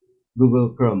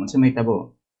Google Chrome. So, may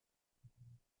tabo.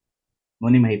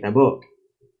 Muna mahitabo.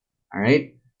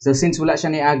 Alright? So, since wala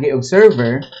siya niagi og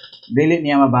server, dili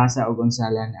niya mabasa og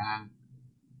unsalan ang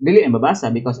dili niya mabasa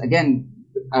because again,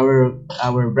 our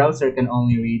browser can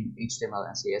only read HTML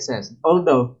and CSS.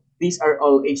 Although these are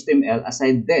all HTML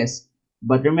aside this,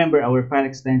 but remember our file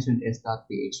extension is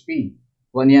 .php.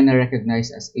 One yan na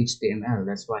recognized as HTML.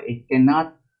 That's why it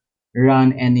cannot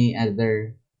run any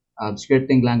other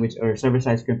scripting language or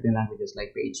server-side scripting languages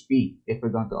like PHP if we're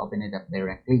going to open it up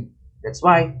directly. That's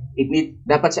why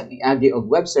dapat siya iagi og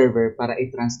web server para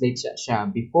i-translate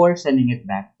siya before sending it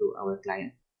back to our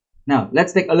client. Now,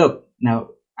 let's take a look.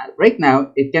 Now, right now,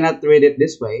 it cannot read it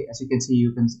this way. As you can see,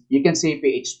 you can see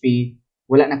PHP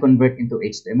wala na convert into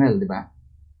HTML, di ba?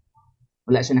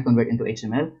 Wala siya na convert into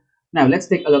HTML. Now, let's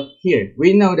take a look here.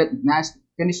 We know that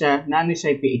naano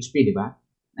siya PHP, di ba?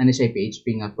 Naano siya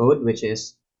PHP nga code, which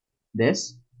is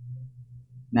this.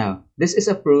 Now, this is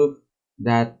a proof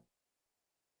that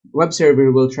web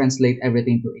server will translate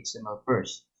everything to HTML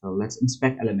first. So let's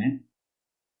inspect element.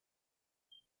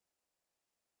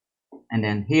 And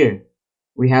then here,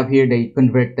 we have here the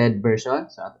converted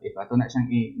version. So if ato na siyang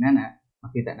i-nana,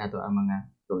 makita nato ang mga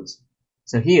codes.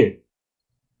 So here,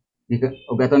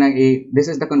 this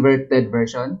is the converted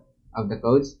version of the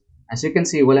codes. As you can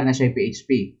see, wala na siya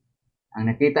PHP.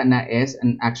 Ang nakita na is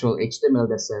an actual HTML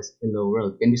that says hello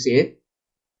world. Can you see it?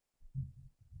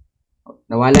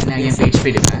 Nawala na yung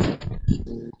PHP, di ba?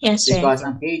 Yes, sir. Because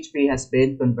ang PHP has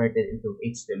been converted into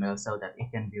HTML so that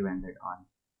it can be rendered on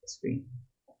the screen.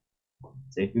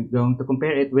 So if you're going to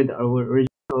compare it with our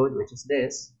original code, which is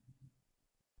this,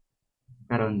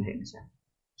 karon na siya.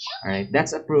 Alright,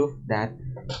 that's a proof that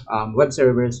web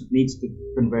servers needs to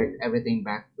convert everything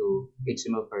back to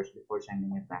HTML first before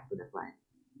sending it back to the client.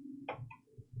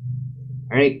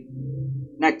 Alright,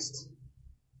 next.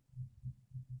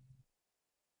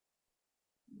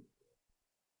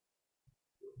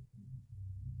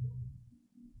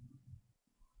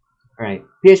 Alright,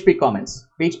 PHP comments.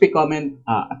 PHP comment,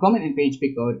 a comment in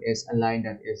PHP code is a line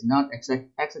that is not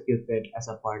executed as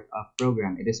a part of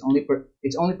program. Its only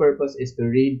purpose is to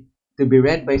be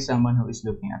read by someone who is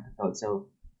looking at the code.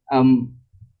 So,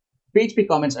 PHP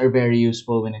comments are very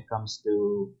useful when it comes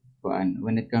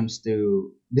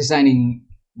to designing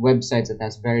websites that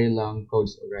has very long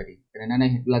codes already.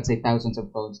 Let's say thousands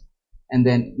of codes, and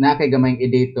then nakaigamay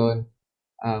editon.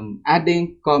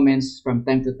 Adding comments from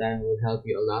time to time will help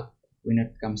you a lot when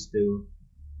it comes to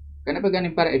para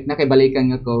if nakaibalikan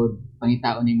nga code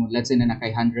pangitaon nimo, let's say na nakay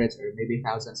hundreds or maybe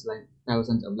thousands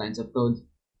of lines of code,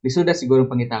 lisuda siguro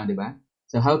pangitaon, di ba?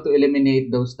 So how to eliminate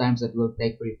those times that will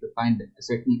take for you to find a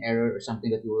certain error or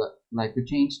something that you would like to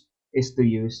change is to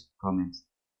use comments.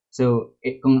 So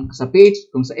kung sa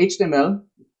HTML,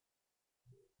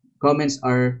 comments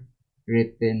are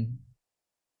written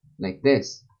like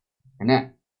this, and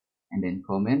then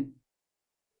comment,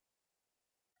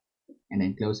 and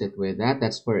then close it with that.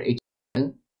 That's for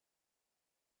HTML.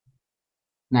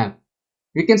 Now,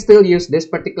 we can still use this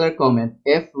particular comment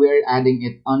if we're adding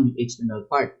it on the HTML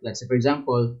part. Let's say, for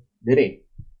example, dire.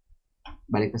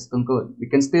 Balik sa itong code.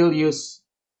 We can still use,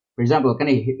 for example,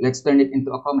 let's turn it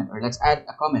into a comment, or let's add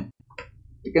a comment.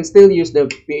 We can still use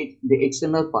the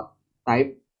HTML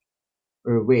type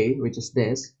or way, which is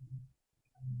this.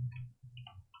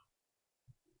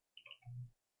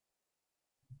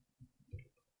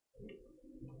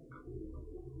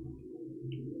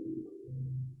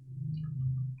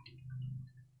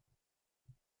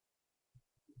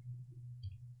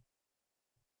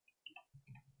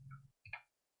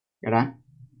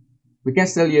 We can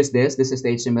still use this. This is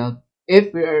the HTML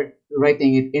if we are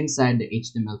writing it inside the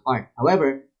HTML part.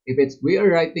 However, if we are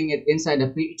writing it inside the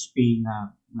PHP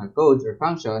codes or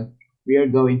function, we are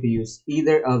going to use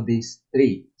either of these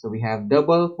three. So we have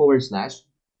double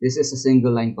 /. This is a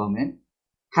single line comment.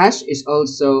 Hash is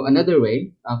also another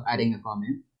way of adding a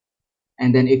comment.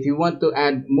 And then if you want to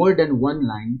add more than one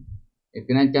line, if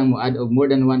you want to add more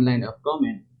than one line of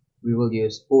comment, we will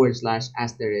use /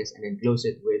 asterisk and then close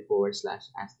it with /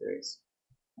 asterisk.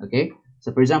 Okay,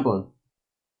 so for example,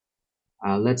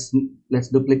 let's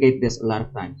duplicate this a lot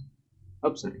of times.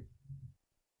 Oops, sorry.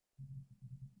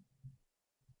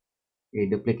 Okay,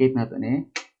 duplicate natin eh.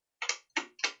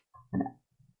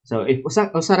 So if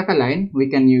usara ka line,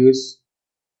 we can use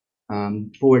 /.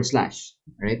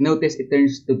 Alright, notice it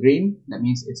turns to green. That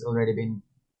means it's already been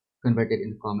converted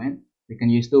into comment. We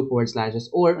can use 2 /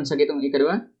 or unsa gitong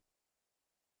ikaduha?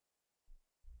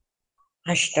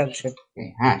 Hashtag, sir.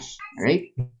 Okay, hash. Alright.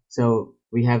 So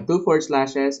we have 2 forward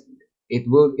slashes. It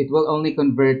will only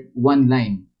convert one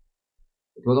line.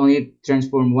 It will only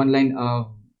transform one line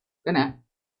of kana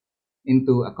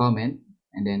into a comment,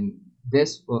 and then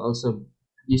this will also,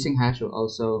 using hash, will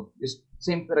also just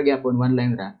same para gyapon one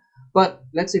line ra. But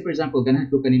let's say for example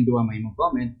ganahan ko kanin duwa may mong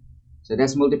comment, so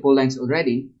that's multiple lines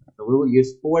already. So we will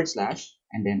use forward slash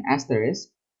and then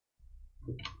asterisk.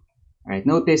 Alright,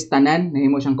 notice tanan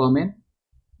nahimo siyang comment.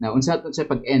 Now unsa to siya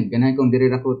pag end, ganahan kong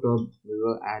diri ra ko to, we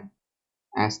will add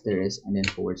asterisk and then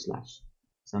forward slash.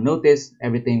 So notice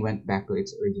everything went back to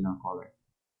its original color.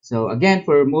 So again,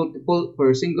 for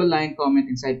single line comment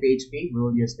inside PHP, we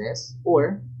will use this,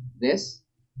 or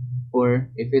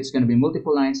if it's going to be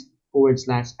multiple lines, forward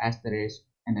slash asterisk,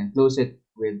 and then close it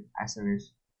with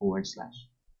asterisk forward slash.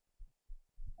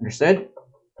 Understood?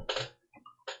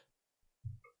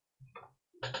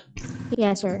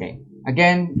 Yes, sir. Okay.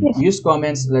 Again, use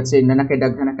comments. Let's say na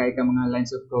nakidaghan na kay ka mga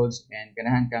lines of codes and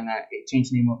ganahan ka nga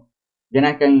i-change nimo.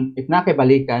 Ganahan kang if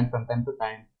nakibalikan from time to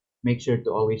time, make sure to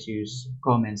always use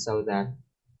comments so that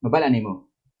mabala nimo.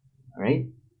 Alright?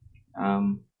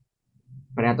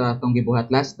 Para ito atong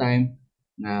gibuhat last time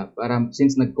na para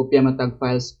since nagkopya matag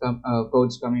files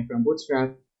codes coming from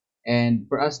Bootstrap, and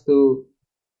for us to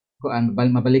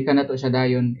mabalikan na to siya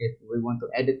dayon if we want to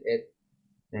edit it,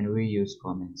 then we use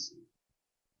comments.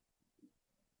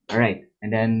 Alright,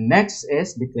 and then next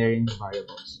is declaring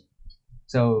variables.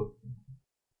 So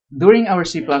during our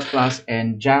C++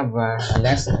 and Java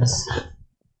lessons,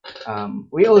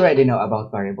 we already know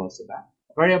about variables, diba?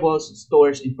 Variables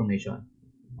stores information.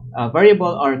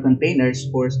 Variable are containers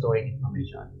for storing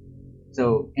information.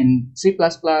 So in C++,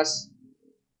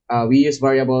 we use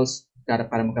variables para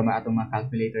magkama atong mga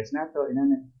calculators nato.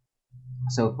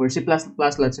 So for C++,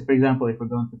 let's say for example, if we're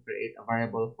going to create a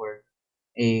variable for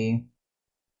a,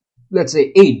 let's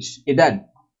say age, edad.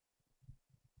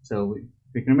 So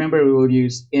we can remember we will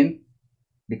use int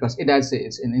because edad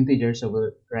is an integer, so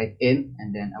we'll write int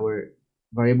and then our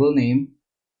variable name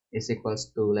is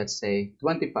equals to, let's say,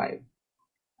 25.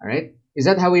 Alright, is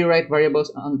that how we write variables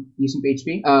on using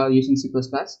PHP, using C++?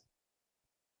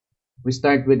 We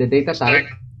start with the data type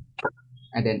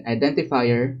and then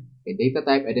identifier, a data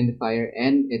type identifier,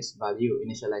 and its value,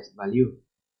 initialized value.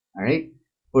 Alright,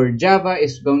 for Java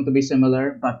it's going to be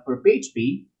similar, but for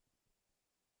PHP,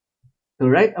 to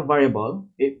write a variable,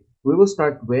 we will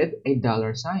start with a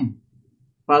 $sign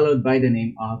followed by the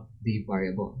name of the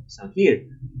variable. So here,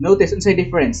 notice inside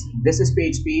difference. This is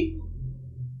PHP,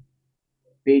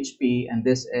 and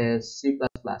this is C++.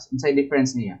 Inside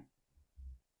difference niya.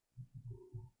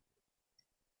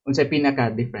 Unsay pinaka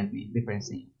difference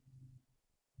niya.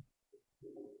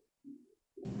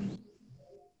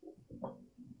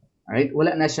 Alright,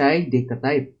 wala na siya data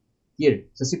type. Here,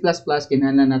 sa C++,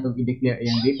 kinahanglan natong i-declare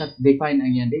ang data, define ang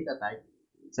iyang data type.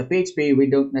 Sa PHP, we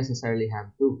don't necessarily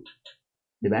have to.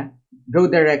 Diba? Go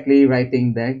directly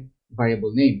writing the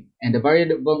variable name. And the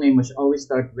variable name must always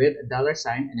start with a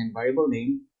 $sign and then variable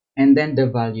name and then the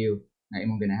value na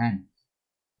imong ganahan.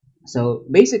 So,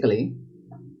 basically,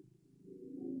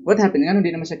 what happened? Nga hindi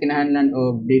naman siya kinahanglan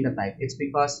of data type. It's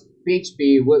because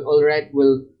PHP will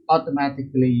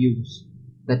automatically use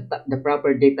the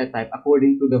proper data type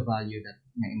according to the value that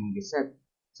na imong giset.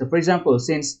 So for example,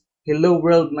 since hello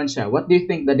world man siya, what do you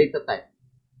think the data type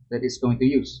that it's going to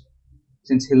use?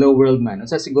 Since hello world man,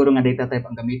 unsa siguro nga data type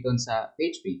ang gamiton sa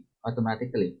PHP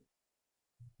automatically?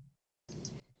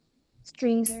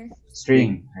 String, sir.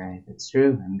 String, right? That's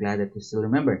true. I'm glad that you still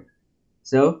remember.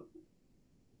 So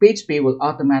PHP will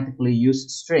automatically use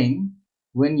string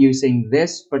when using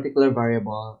this particular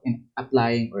variable in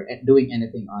applying or doing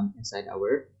anything on inside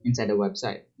the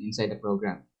website, inside the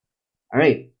program.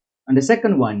 Alright, on the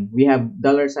second one, we have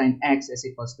 $x is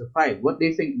equals to 5. What do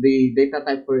you think the data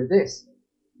type for this?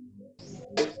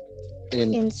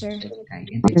 Int, sir. Okay,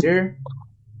 integer.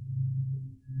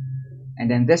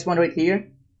 And then this one right here?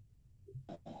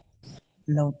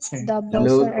 Load, sir. Double,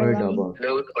 Load sir,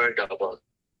 or double.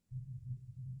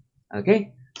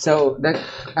 Okay, so that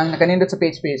ang nakanindot sa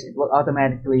PHP is it will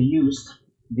automatically use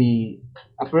the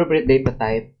appropriate data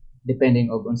type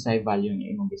depending on unsay value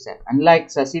niya imong giset.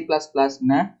 Unlike sa C++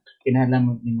 na kinahanglan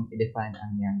mo i-define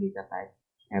ang iyang data type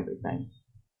every time.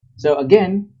 So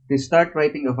again, to start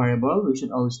writing a variable, we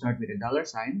should always start with a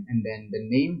 $sign and then the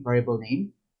name, variable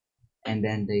name, and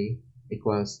then the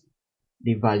equals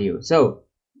the value. So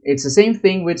it's the same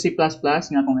thing with C++.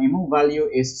 Nga kung imong value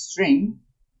is string,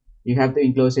 you have to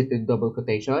enclose it with double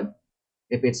quotation.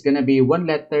 If it's gonna be one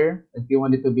letter, if you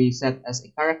want it to be set as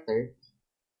a character,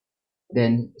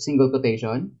 then single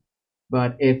quotation.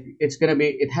 But if it's gonna be,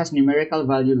 it has numerical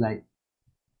value like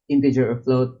integer or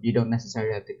float, you don't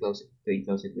necessarily have to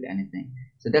enclose it with anything.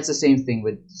 So that's the same thing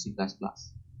with C++.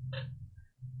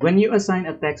 When you assign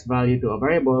a text value to a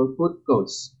variable, put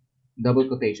quotes, double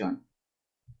quotation,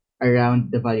 around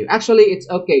the value. Actually, it's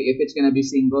okay if it's gonna be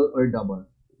single or double.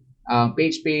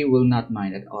 PHP will not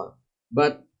mind at all.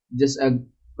 But just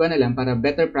para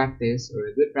better practice or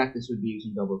a good practice would be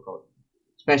using double quote,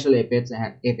 especially if it's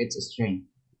a string.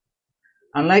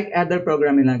 Unlike other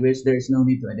programming language, there is no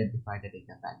need to identify the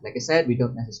data type. Like I said, we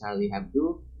don't necessarily have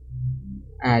to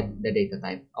add the data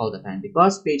type all the time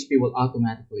because PHP will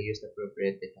automatically use the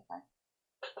appropriate data type.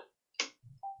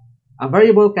 A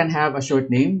variable can have a short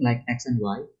name like X and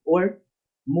Y or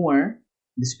more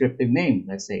descriptive name.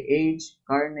 Let's say age,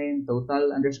 car name,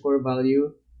 total underscore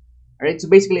value. Alright, so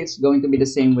basically it's going to be the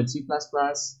same with C++.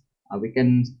 We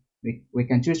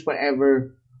can choose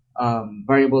whatever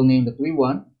variable name that we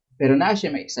want. Pero na siya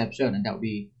may exception, and that will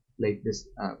be like this.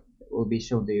 Will be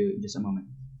shown to you in just a moment.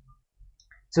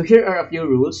 So here are a few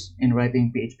rules in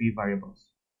writing PHP variables,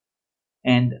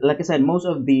 and like I said, most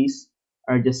of these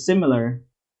are just similar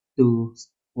to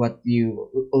what you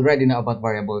already know about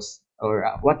variables or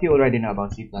what you already know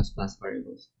about C++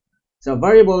 variables. So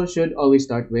variable should always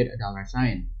start with a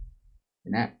 $sign,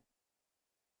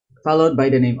 followed by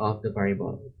the name of the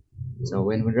variable. So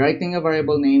when we're writing a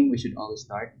variable name, we should always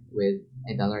start with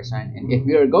a $sign. And if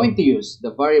we are going to use the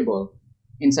variable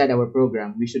inside our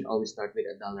program, we should always start with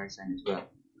a $sign as well.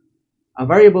 A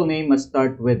variable name must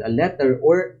start with a letter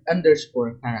or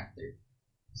underscore character.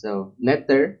 So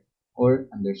letter or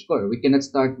underscore. We cannot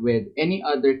start with any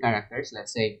other characters.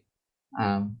 Let's say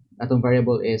atong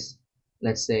variable is,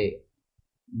 let's say,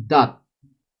 dot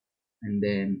and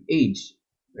then age,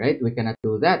 right? We cannot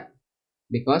do that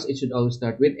because it should always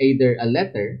start with either a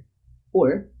letter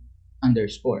or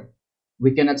underscore.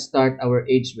 We cannot start our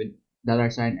age with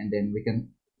 $sign and then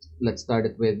let's start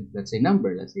it with, let's say,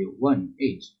 number. Let's say 1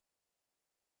 age.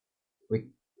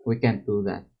 We can't do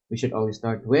that. We should always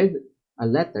start with a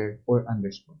letter or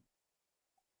underscore.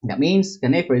 That means,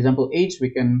 for example, age,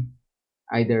 we can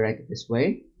either write it this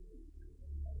way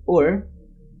or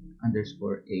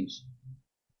underscore age.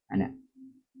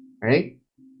 Alright?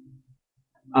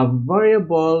 A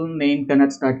variable name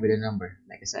cannot start with a number,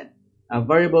 like I said. A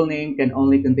variable name can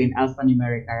only contain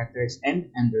alphanumeric characters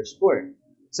and underscore.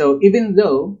 So even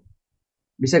though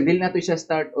bisag dili nato siya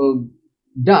start of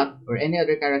dot or any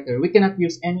other character, we cannot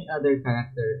use any other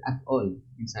character at all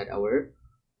inside our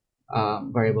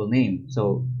variable name.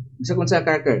 So bisag kung sa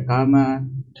character, comma,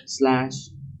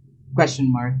 slash,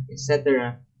 question mark,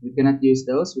 etc. We cannot use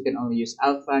those. We can only use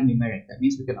alphanumeric. That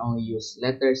means we can only use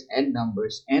letters and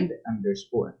numbers and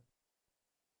underscore.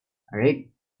 Alright?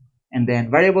 And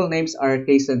then variable names are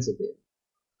case sensitive.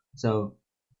 So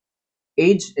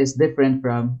age is different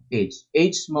from age.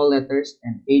 Age small letters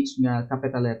and age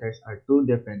capital letters are two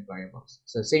different variables.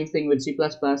 So same thing with C++.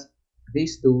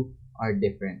 These two are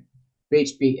different.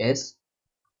 PHP is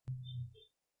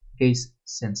case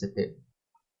sensitive.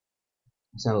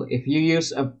 So if you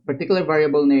use a particular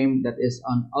variable name that is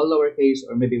on all lowercase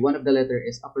or maybe one of the letter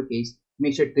is uppercase,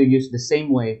 make sure to use the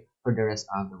same way for the rest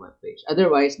of the web page.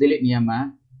 Otherwise, dili niya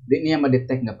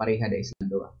ma-detect na pareha da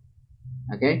isang duwa.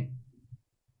 Okay?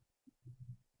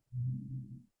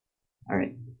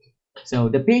 Alright. So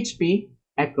the PHP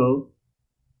echo.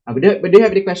 But do you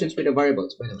have any questions with the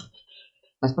variables, by the way?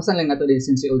 Paspasan lang nato din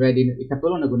since already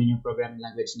ikatulong na gunin yung programming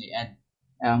language ni Ed.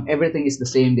 Everything is the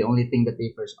same. The only thing that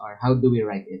differs are how do we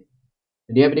write it.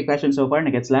 So, do you have any questions so far?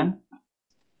 Nagets lang?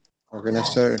 Okay na,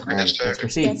 sir. Let's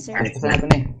proceed. Yes, sir.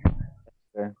 Okay.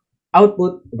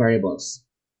 Output variables.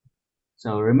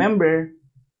 So remember,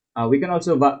 we can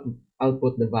also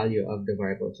output the value of the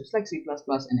variable, just like C++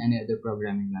 and any other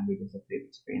programming languages that we've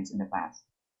experienced in the past.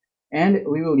 And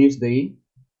we will use the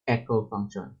echo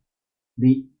function.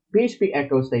 The PHP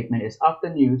echo statement is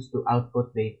often used to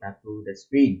output data to the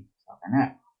screen. So,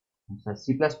 sa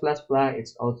C++,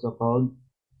 it's also called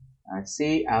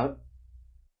cout.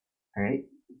 Alright?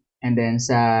 And then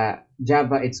sa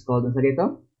Java, it's called, ano sa dito?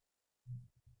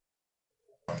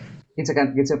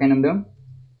 Kinsa kanang dom?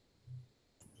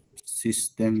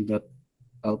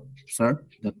 System.out, sir,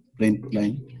 that print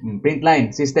line. Print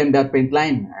line,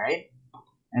 system.println, alright?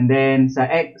 And then sa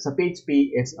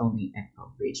PHP, it's only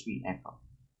echo, PHP echo.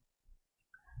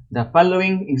 The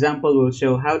following example will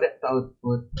show how to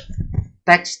output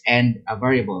text and a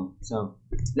variable. So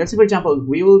let's say, for example,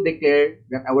 we will declare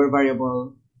that our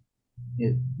variable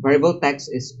text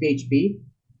is PHP,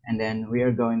 and then we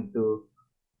are going to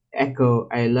echo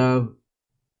I love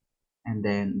and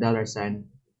then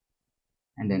 $sign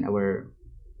and then our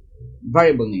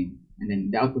variable name, and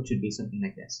then the output should be something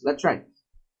like this. Let's try.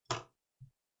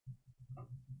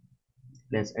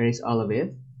 Let's erase all of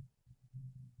it.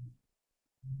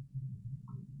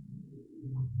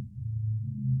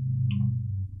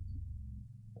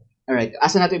 Alright,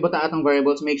 asa nato ibutang atong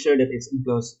variables, make sure that it's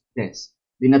enclosed this.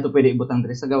 Di na to pwede ibutang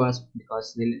diri sa gawas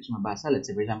because dili siya mabasa.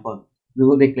 Let's say, for example, we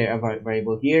will declare a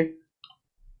variable here.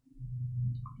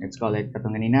 Let's call it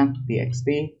katong ganina,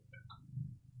 txt.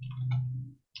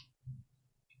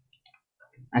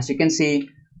 As you can see,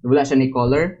 wala siya ni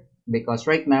color because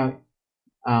right now,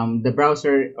 the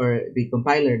browser or the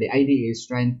compiler, the IDE is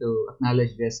trying to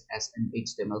acknowledge this as an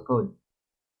HTML code.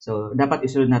 So, dapat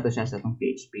isunod nato siya sa atong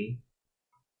PHP.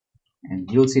 And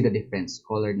you'll see the difference.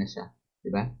 Colored na siya.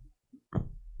 Diba?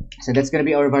 So that's gonna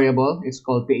be our variable. It's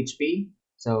called PHP.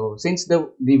 So since the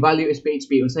value is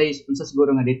PHP, unsa siguro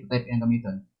nga dito type ang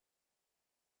gamiton?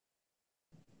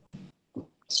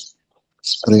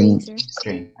 String.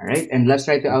 String. Alright, and let's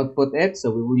try to output it. So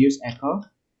we will use echo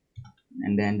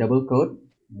and then double quote.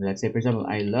 Let's say, for example,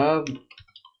 I love.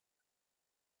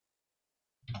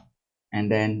 And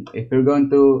then if we're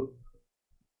going to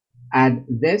add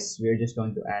this, we're just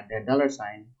going to add a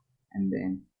 $sign and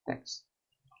then text.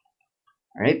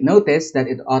 Alright, notice that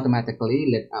it automatically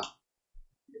lit up.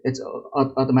 It's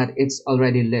automatic. It's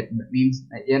already lit. That means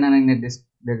yan ang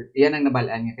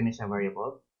nabalaan nga kani siya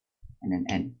variable and then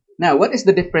end. Now, what is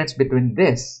the difference between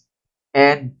this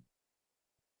and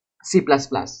C++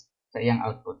 sa iyang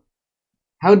output?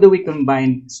 How do we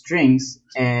combine strings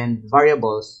and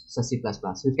variables sa C++?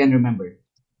 Who can remember?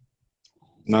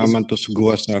 Naman to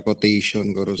gawas na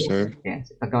quotation, guru sir. Yes,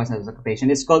 paggawas na sa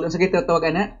quotation. It's called, unsa kita tawag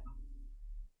ana?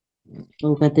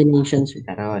 Concatenation, sir.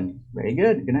 Karon. Very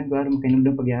good. Ganun ko aron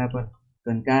makinumdum pagyapon.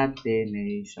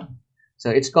 Concatenation. So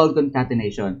it's called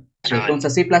concatenation. So kung sa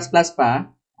C++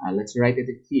 pa, let's write it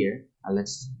here.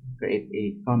 Let's create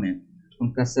a comment.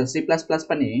 Kung sa C++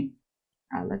 pa ni,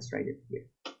 let's write it here.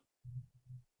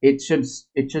 It should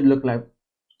look like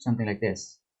something like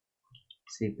this.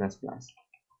 C++.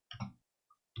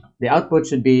 The output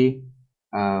should be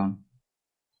cout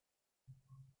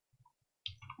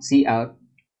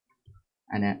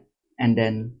and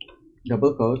then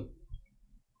double quote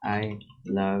I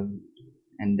love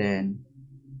and then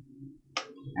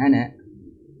Anna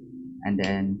and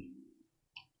then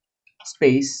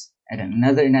space and then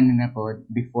another inanimate code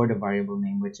before the variable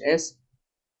name, which is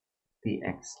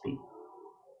txt.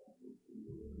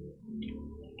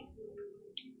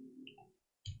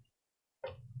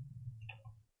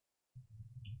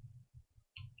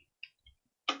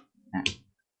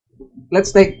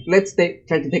 Let's try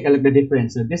to take a look at the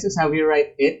difference. So this is how we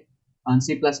write it on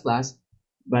C++,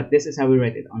 but this is how we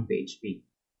write it on PHP.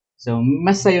 So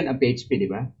mas sayon ang PHP,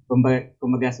 di ba?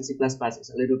 Kumbaga sa C++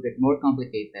 is a little bit more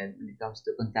complicated when it comes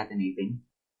to concatenating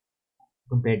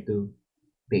compared to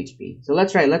PHP. So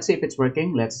let's try. Let's see if it's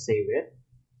working. Let's save it,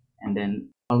 and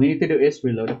then all we need to do is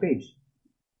reload the page.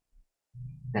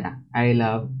 Tada! I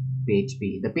love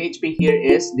PHP. The PHP here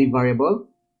is the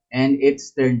variable, and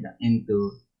it's turned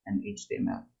into an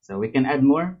HTML. So we can add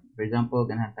more. For example,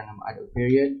 ganahan nga add a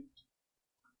period.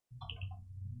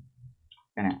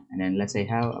 And then let's say,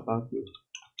 how about you?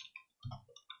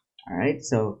 Alright,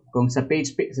 so kung sa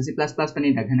PHP, sa C++ pa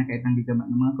ni daghan na kay itang ng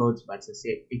mga codes, but sa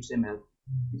HTML,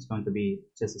 it's going to be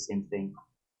just the same thing.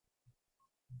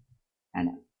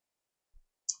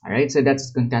 Alright, so that's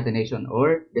concatenation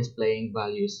or displaying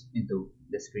values into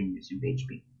the screen using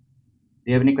PHP. Do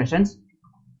you have any questions?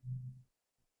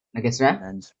 Nag-gets ra?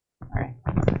 Alright.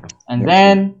 And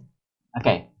then,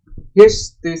 okay.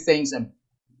 Here's two things.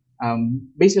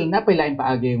 Basically, napailain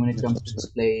paagi when it comes to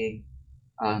displaying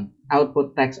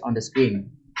output text on the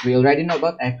screen. We already know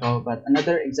about echo, but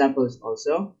another example is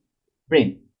also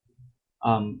print.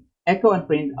 Echo and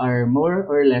print are more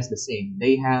or less the same.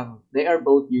 They are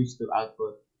both used to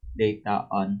output data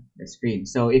on the screen.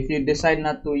 So if you decide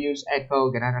not to use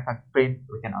echo, ganana kag print,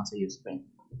 we can also use print.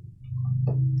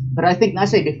 But I think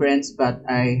nasa a difference, but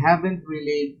I haven't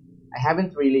really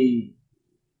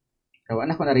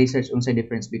kawan ako na research unsay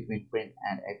difference between print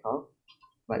and echo,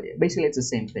 but basically it's the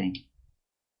same thing.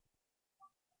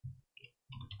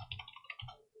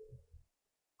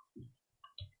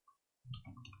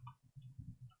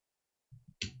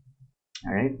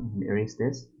 All right, let me erase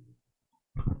this.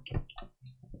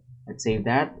 Let's save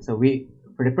that. So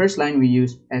for the first line we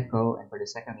use echo, and for the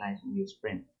second line we use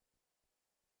print.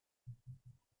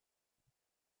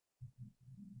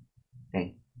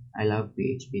 Okay, I love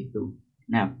PHP too.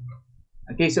 Now,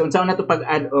 okay, so unsa na to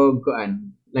pag-add og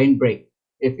kuan line break?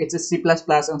 If it's a C++,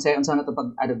 unsa na to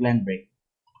pag-add og line break?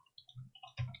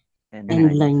 End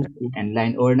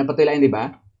line or napatoy line, di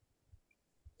ba?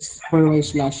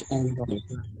 /n.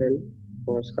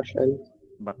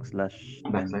 backslash.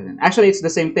 Backslash n. Actually, it's the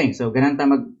same thing. So, ganun ta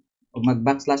mag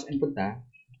backslash n punta,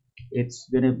 it's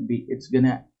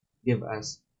gonna give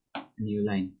us a new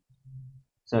line.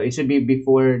 So, it should be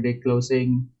before the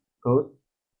closing quote.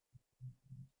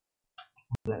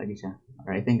 Wala lagi siya.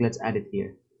 Alright, I think let's add it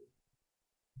here.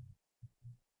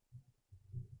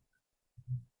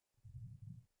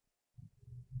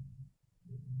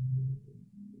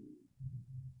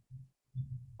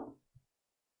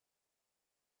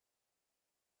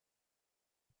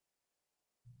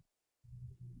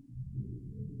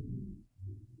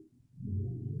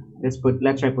 Let's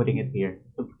try putting it here.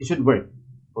 It should work,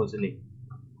 supposedly.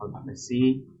 Hold on, let's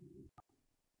see.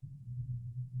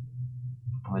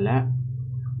 Wala.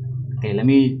 Okay, let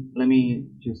me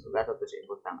choose that to sa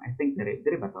ibutang. I think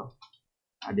dire ba to?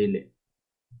 Dili.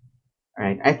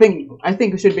 Alright, I think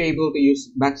we should be able to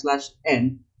use backslash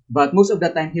n, but most of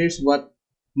the time, here's what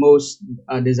most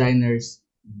designers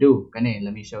do. Kani,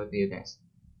 let me show it to you guys.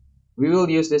 We will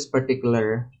use this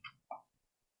particular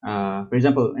for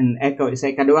example, in echo,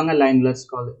 say kaduwa nga line,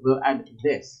 we'll add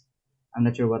this. I'm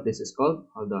not sure what this is called.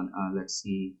 Hold on, let's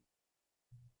see.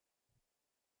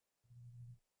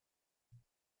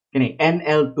 Okay,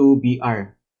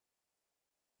 NL2BR.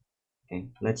 Okay,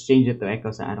 let's change it to echo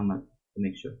sa arong to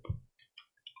make sure.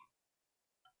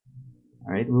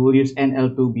 Alright, we will use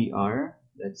NL2BR.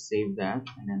 Let's save that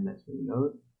and then let's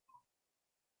reload.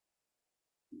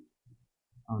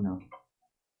 Oh no.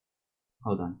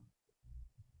 Hold on.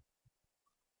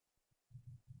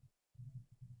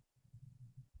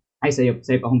 Ay, save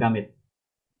akong gamit.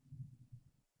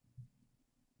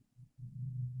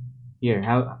 Here,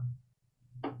 how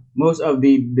most of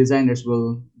the designers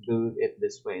will do it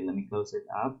this way. Let me close it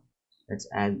up. Let's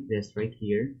add this right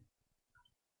here.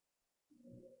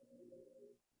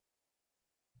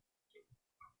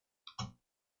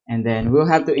 And then we'll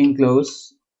have to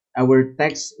enclose our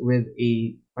text with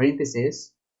a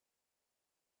parenthesis.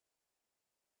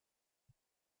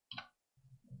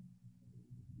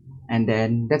 And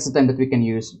then that's the time that we can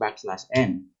use backslash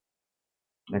n.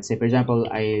 Let's say, for example,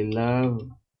 I love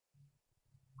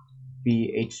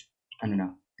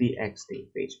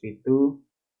PHP2.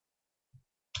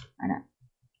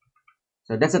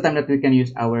 So that's the time that we can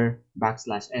use our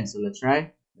backslash n. So let's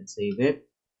try. Let's save it.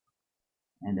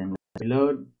 And then let's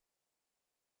reload.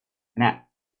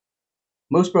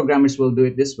 Most programmers will do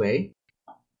it this way.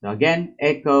 So again,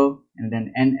 echo and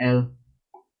then NL.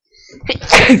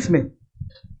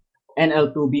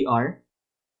 NL2BR.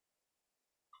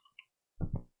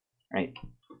 Right.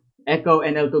 Echo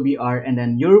NL2BR, and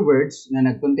then your words na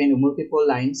nag-contain multiple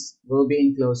lines will be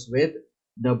enclosed with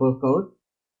double quote,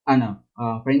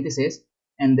 parenthesis,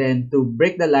 and then to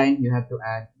break the line, you have to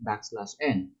add backslash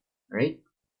n. Right?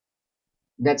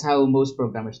 That's how most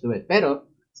programmers do it. Pero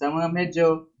sa mga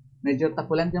medyo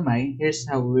tapulan gamay, here's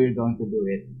how we're going to do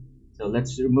it. So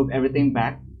let's remove everything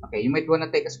back. Okay, you might want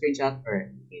to take a screenshot,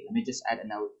 or okay, let me just add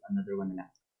another one na.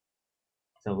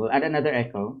 So we'll add another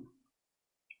echo.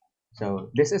 So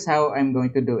this is how I'm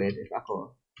going to do it. If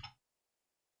ako,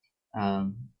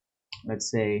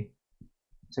 let's say,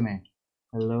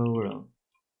 hello world.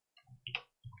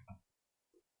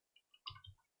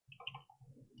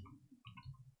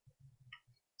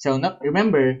 So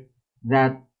remember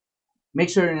that, make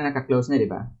sure na naka-close na,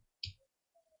 diba?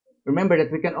 Remember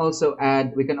that we can also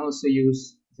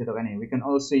use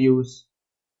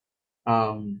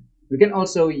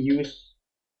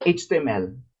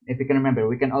HTML. If you can remember,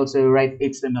 we can also write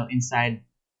HTML inside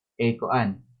a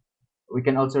koan. We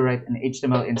can also write an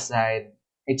HTML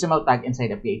tag inside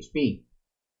a PHP.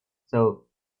 So,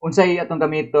 unsay atong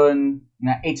gamiton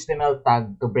nga HTML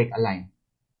tag to break a line.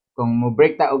 Kung mo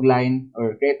break ta og line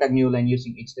or create a new line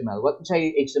using HTML, what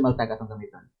unsay HTML tag atong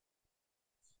gamiton?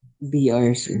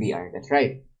 BR. BR, that's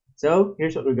right. So,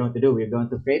 here's what we're going to do. We're going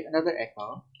to create another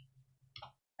echo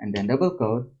and then double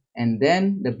quote and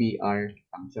then the BR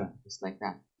function, just like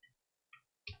that.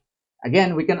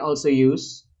 Again, we can also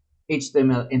use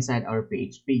HTML inside our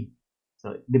PHP.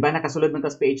 So, di ba nakasulod man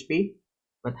tas PHP?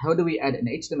 But how do we add an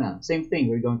HTML? Same thing,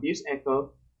 we're going to use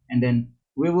echo, and then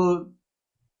we will,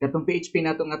 katong PHP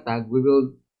nato nga tag, we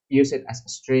will use it as a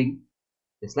string.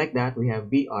 Just like that, we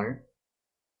have BR.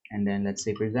 And then let's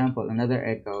say, for example, another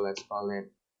echo, let's call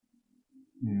it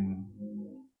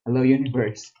hello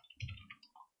universe.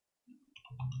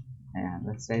 Ayan,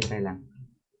 let's try lang.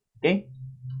 Okay?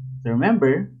 So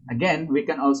remember, again, we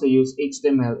can also use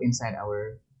HTML inside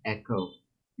our echo,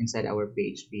 inside our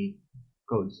PHP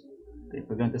codes. So if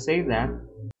we're going to save that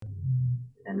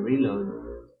and reload,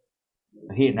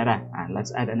 so here, nara.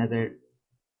 Let's add another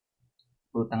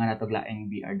putang na to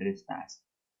laing BR dress task.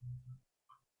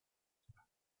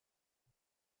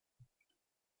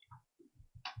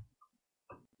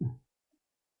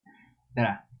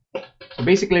 Tara. So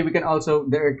basically, we can also,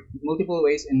 there are multiple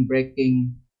ways in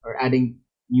breaking or adding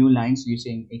new lines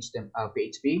using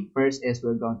PHP. First is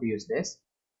we're going to use this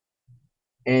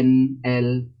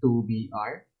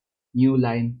NL2BR, new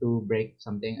line to break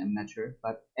something, I'm not sure,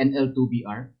 but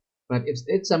NL2BR. But if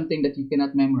it's something that you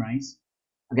cannot memorize,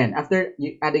 again, after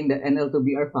adding the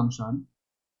NL2BR function,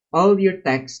 all your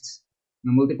texts,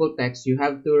 multiple texts, you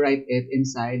have to write it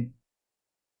inside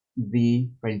the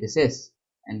parenthesis.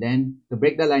 And then to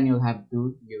break the line, you'll have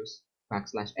to use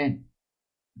 \n.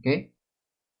 Okay?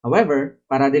 However,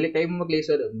 para dili kayo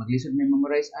maglisod o maglisod may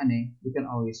memorize ane, we can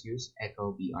always use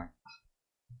echo BR.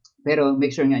 Pero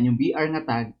make sure nga yung BR nga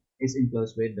tag is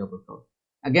enclosed with double quote.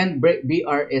 Again,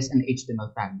 BR is an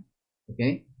HTML tag.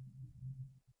 Okay?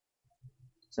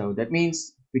 So that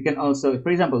means we can also,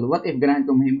 for example, what if ganahan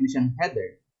kong mahimo ni siyang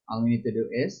header? All we need to do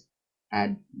is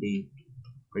add the,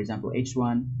 for example,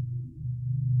 H1,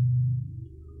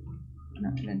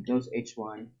 and then close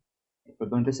H1. If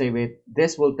we're going to save it,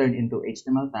 this will turn into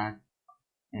HTML tag,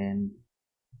 and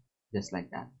just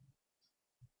like that.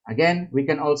 Again, we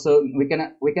can also we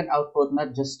can output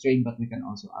not just string, but we can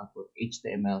also output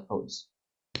HTML codes.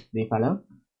 Do you follow?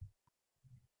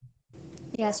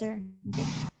 Yes, sir. Okay.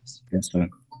 Yes, sir.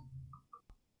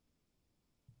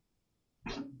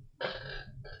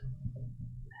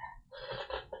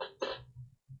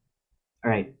 All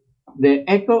right. The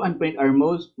echo and print are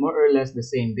more or less the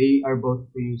same. They are both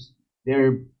used.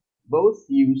 They're both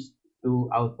used to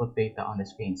output data on the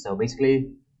screen. So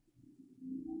basically,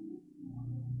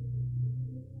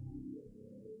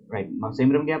 right, same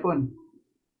ram gyapon.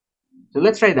 So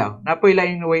let's try daw. Napoy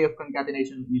lang way of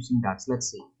concatenation using dots.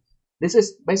 Let's see. This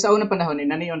is by sa unang panahon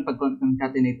naniyon pag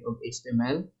concatenate of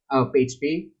HTML,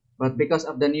 PHP, but because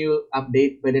of the new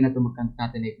update, pwede na to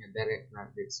mag-concatenate na direct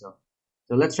like this. So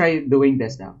let's try doing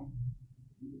this now.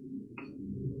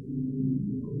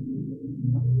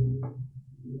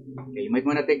 Okay, you might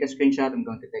want to take a screenshot. I'm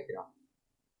going to take it off.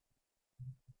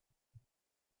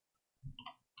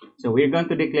 So we're going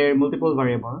to declare multiple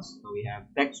variables. So we have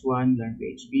text1 learn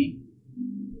PHP.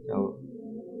 So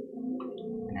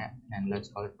and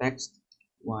let's call it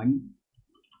text1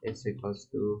 is equals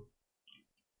to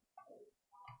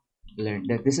learn.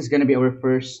 That this is going to be our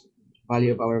first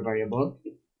value of our variable.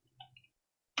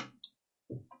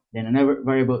 Then another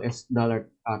variable is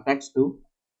 $text2.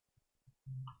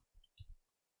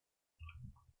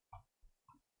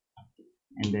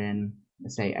 And then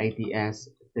let's say ITS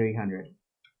 300.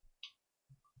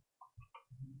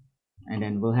 And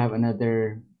then we'll have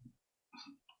another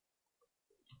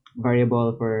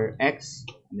variable for X,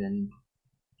 and then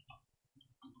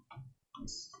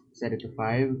let's set it to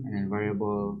 5, and then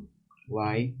variable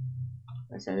Y,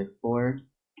 let's set it 4,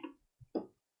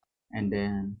 and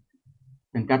then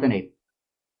concatenate.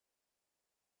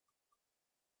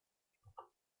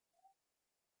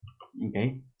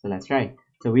 Okay, so let's try.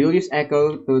 So we will use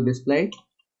echo to display.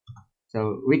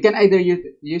 So we can either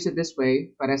use it this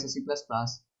way, para sa C++,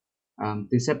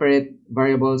 to separate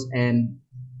variables and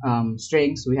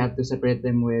strings. We have to separate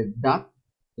them with dot.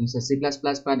 In C++,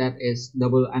 pa that is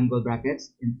double angle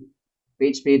brackets. In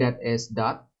PHP, that is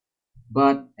dot.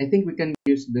 But I think we can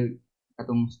use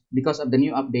because of the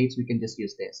new updates, we can just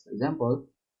use this. For example,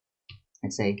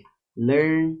 let's say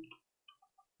learn.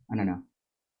 I don't know.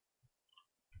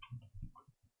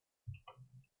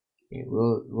 Okay,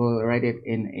 we'll write it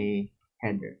in a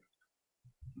header.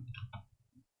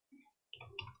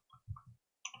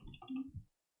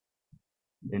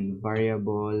 Then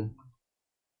variable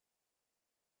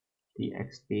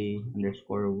txt_1,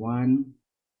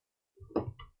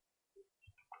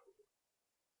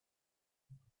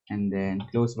 and then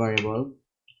close variable,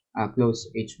 close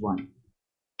h1,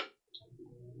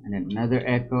 and then another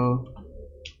echo,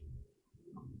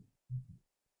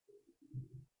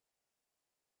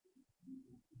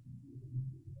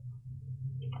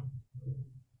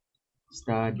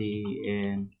 study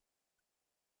in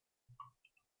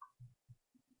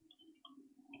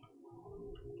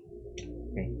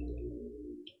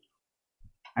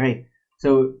Alright,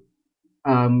 so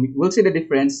we'll see the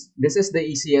difference. This is the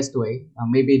easiest way.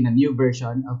 Maybe in a new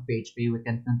version of PHP, we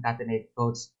can concatenate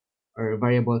quotes or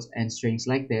variables and strings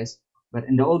like this. But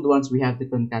in the old ones, we have to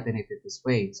concatenate it this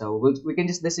way. So we can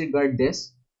just disregard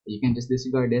this. You can just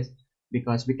disregard this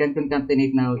because we can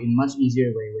concatenate now in much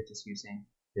easier way, which is using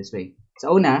this way.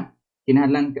 Sa una,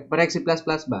 kinahanglan parang C++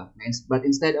 ba? But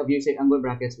instead of using angle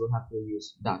brackets, we'll have to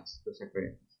use dots to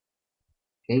separate.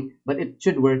 Okay, but it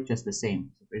should work just the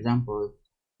same. So for example,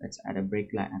 let's add a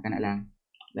break line.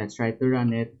 Let's try to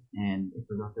run it, and if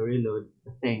we're going to reload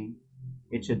the thing,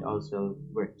 it should also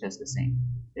work just the same.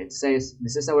 It says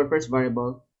this is our first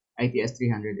variable, ITS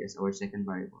 300 is our second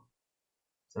variable.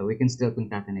 So we can still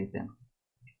concatenate them.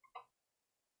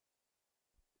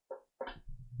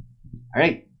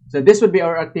 Alright, so this would be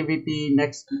our activity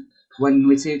next when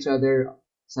we see each other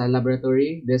sa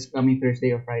laboratory this coming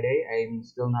Thursday or Friday. I'm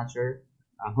still not sure.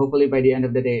 Hopefully by the end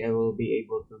of the day, I will be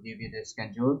able to give you the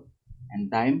schedule and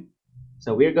time.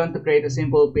 So we're going to create a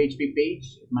simple PHP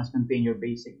page. It must contain your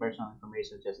basic personal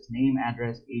information such as name,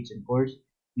 address, age, and course.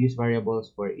 Use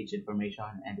variables for each information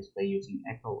and display using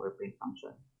echo or print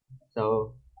function.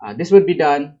 So this would be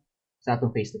done sa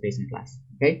atong face-to-face in class.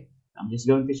 Okay? I'm just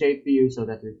going to share it to you so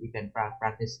that we can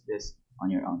practice this on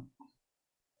your own.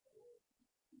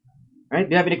 Alright,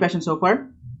 do you have any questions so far?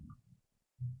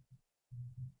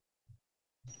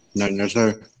 None, no,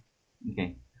 sir.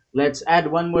 Okay. Let's add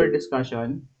one more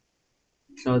discussion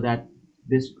so that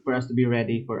this for us to be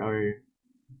ready for our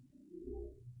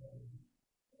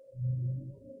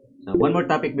one more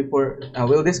topic before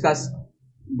we'll discuss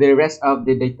the rest of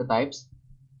the data types.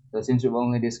 So since we've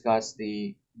only discussed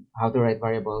the how to write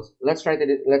variables, let's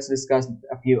discuss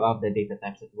a few of the data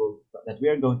types that we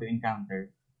are going to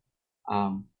encounter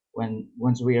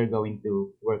once we are going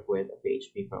to work with a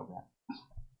PHP program.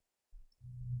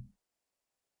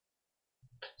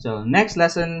 So next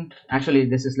lesson, actually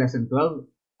this is lesson 12,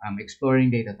 exploring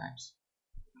data types.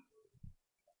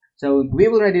 So we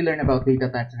already learned about data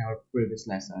types in our previous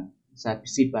lesson.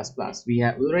 C++. We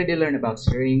already learned about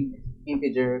string,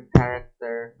 integer,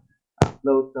 character,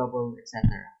 float, double, etc.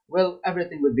 Well,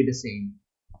 everything would be the same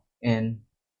in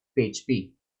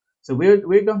PHP. So we're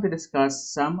going to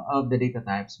discuss some of the data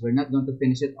types. We're not going to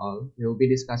finish it all. We will be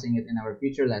discussing it in our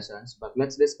future lessons, but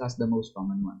let's discuss the most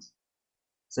common ones.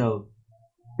 So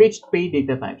PHP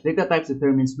data types. Data types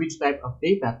determines which type of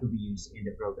data to be used in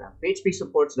the program. PHP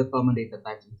supports the common data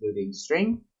types including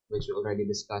string, which we already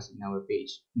discussed in our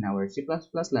C++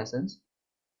 lessons,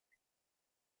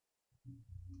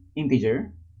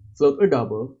 integer, float or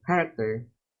double, character,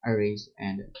 arrays,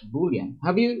 and boolean.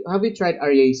 Have you tried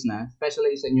arrays na,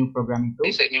 especially sa inyong programming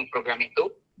tool?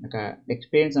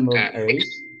 Naka-experience about arrays?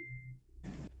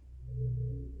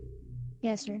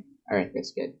 Yes, sir. Alright,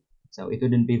 that's good. So it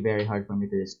wouldn't be very hard for me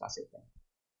to discuss it then.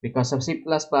 Because of C++,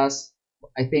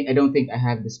 I don't think I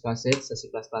have discussed it sa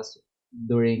C++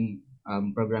 during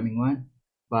programming 1,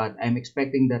 but I'm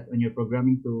expecting that on your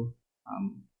programming 2,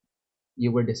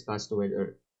 you were discussed with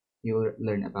or you will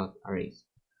learn about arrays.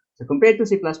 So compared to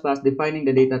C++, defining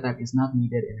the data type is not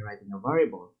needed in writing a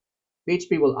variable.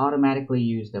 PHP will automatically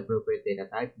use the appropriate data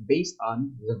type based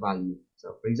on the value.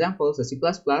 So for example, so C++,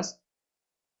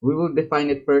 we will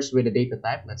define it first with a data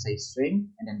type, let's say string,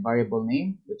 and then variable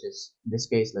name, which is in this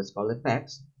case, let's call it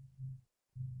text,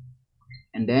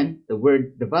 and then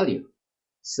the value.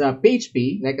 So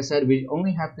PHP, like I said, we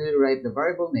only have to write the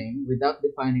variable name without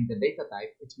defining the data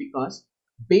type. It's because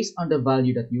based on the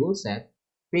value that you will set,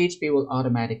 PHP will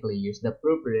automatically use the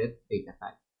appropriate data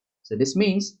type. So this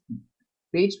means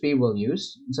PHP will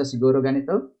use, sa siguro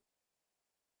ganito,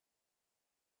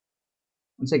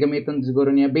 unsa gamiton siguro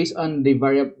niya based on the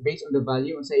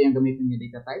value, unsa iyang gamiton niya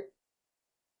data type?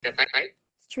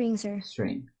 String, sir.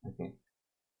 String. Okay.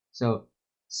 So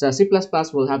sa C++,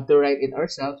 we'll have to write it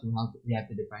ourselves. We have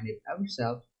to define it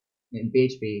ourselves. In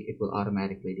PHP, it will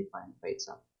automatically define it by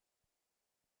itself.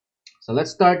 So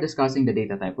let's start discussing the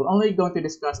data type. We're only going to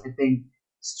discuss, I think,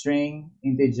 string,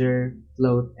 integer,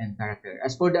 float, and character.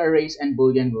 As for the arrays and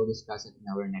boolean, we'll discuss it in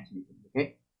our next meeting.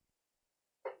 Okay.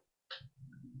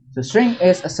 So string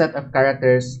is a set of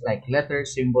characters like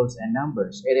letters, symbols, and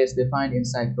numbers. It is defined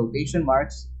inside quotation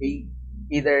marks,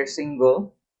 either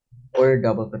single or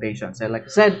double quotation. So like I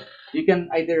said, you can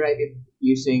either write it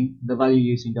using the value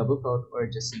using double quote or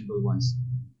just single ones.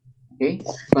 Okay,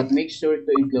 but make sure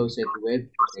to enclose it with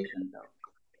quotation though.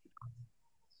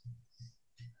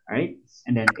 Alright,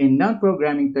 and then in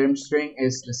non-programming terms, string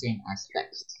is the same as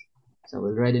text. So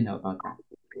we'll already know about that.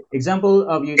 Example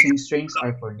of using strings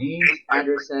are for names,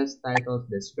 addresses, titles,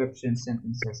 descriptions,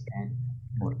 sentences, and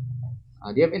more.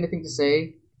 Do you have anything to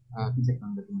say?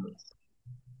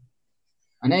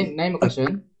 Nay mo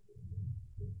question?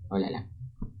 Wala lang.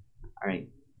 Alright.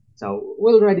 So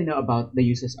we already know about the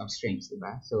uses of strings,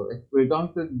 diba? So if we're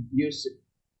going to use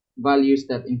values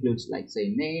that includes like say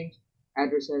names,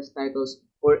 addresses, titles,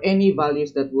 or any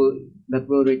values that will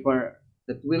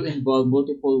involve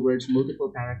multiple words,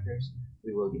 multiple characters,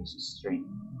 we will use string.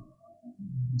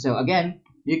 So again,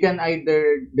 you can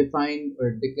either define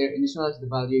or declare initialize the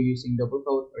value using double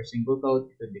quote or single quote.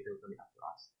 It would be totally up to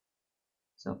us.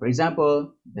 So for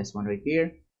example, this one right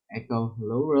here, echo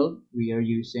hello world, we are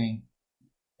using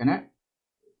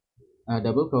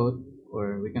double quote,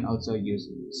 or we can also use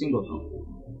single quote.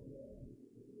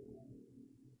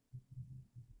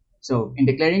 So in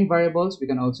declaring variables, we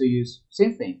can also use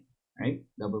same thing, right?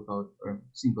 Double quote or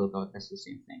single quote, that's the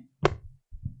same thing.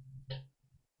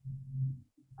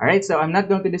 All right, so I'm not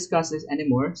going to discuss this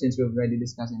anymore since we've already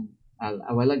discussed it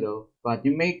a while ago. But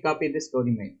you may copy this code,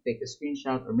 you may take a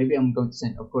screenshot, or maybe I'm going to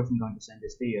send. Of course, I'm going to send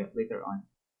this to you later on,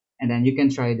 and then you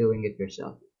can try doing it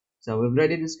yourself. So we've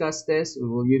already discussed this. We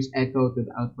will use echo to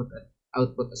the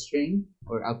output a string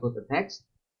or output a text,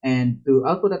 and to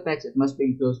output a text, it must be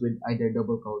enclosed with either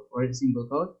double quote or a single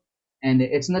quote. And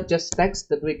it's not just text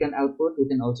that we can output. We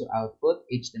can also output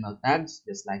HTML tags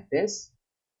just like this.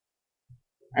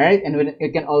 Alright, and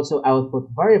it can also output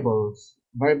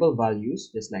variable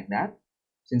values just like that.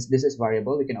 Since this is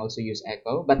variable, we can also use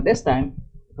echo. But this time,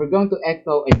 if we're going to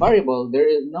echo a variable, there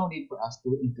is no need for us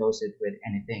to enclose it with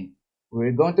anything.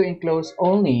 We're going to enclose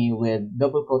only with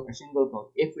double quote or single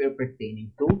quote if we are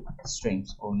pertaining to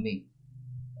strings only.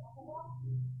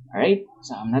 Alright,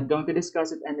 so I'm not going to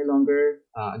discuss it any longer.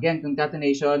 Again,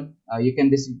 concatenation, you can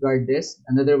disregard this.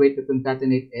 Another way to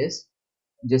concatenate is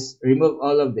just remove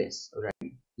all of this.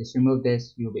 Alright, just remove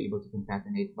this. You'll be able to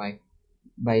concatenate by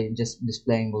just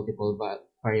displaying multiple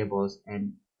variables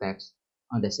and text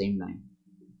on the same line.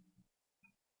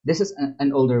 This is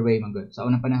an older way, mga good. Sa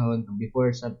unang panahon,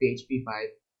 before sa PHP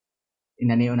 5,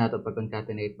 inaniyo nato pag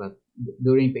concatenate, but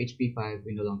during PHP 5,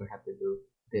 we no longer have to do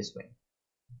this way.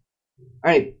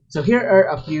 Alright, so here are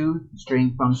a few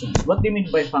string functions. What do you mean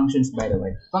by functions, by the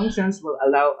way? Functions will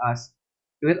allow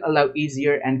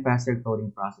easier and faster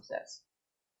coding processes.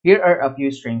 Here are a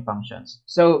few string functions.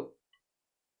 So,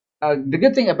 the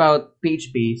good thing about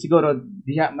PHP, siguro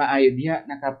diha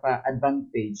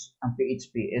nakapa-advantage ang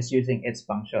PHP is using its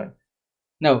function.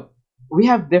 Now, we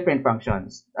have different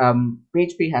functions.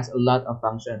 PHP has a lot of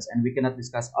functions and we cannot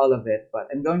discuss all of it, but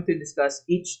I'm going to discuss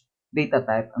each data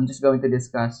type. I'm just going to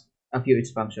discuss a few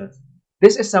its functions.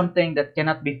 This is something that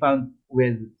cannot be found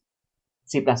with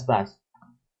C++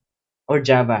 or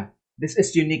Java. This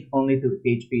is unique only to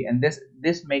PHP, and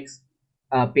this makes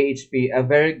PHP a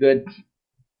very good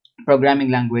programming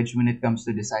language when it comes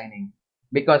to designing,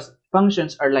 because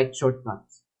functions are like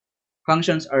shortcuts.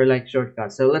 Functions are like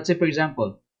shortcuts. So let's say, for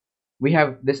example, we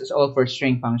have, this is all for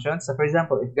string functions. So for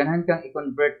example, if ganahan kang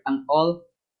i-convert ang all,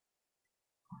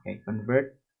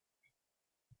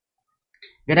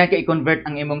 ganahan ka i-convert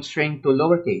ang imong string to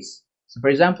lowercase. So for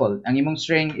example, ang imong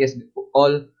string is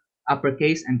all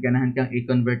uppercase and ganahan kang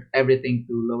i-convert everything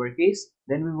to lowercase,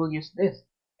 then we will use this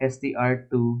str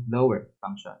to lower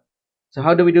function. So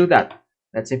how do we do that?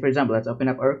 Let's say, for example, let's open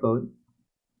up our code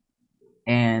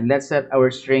and let's set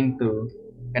our string to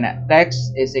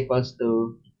text is equals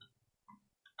to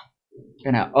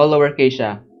all lowercase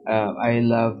siya. I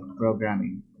love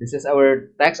programming. This is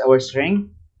our text, our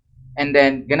string. And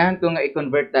then, ganahan ko nga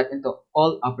i-convert that into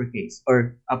all uppercase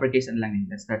or uppercase and lang.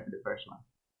 Let's start with the first one.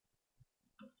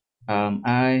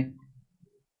 I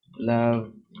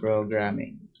love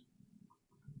programming.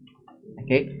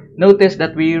 Okay. Notice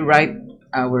that we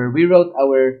wrote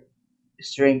our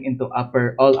string into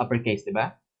all uppercase,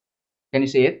 diba? Can you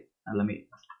see it? Let me.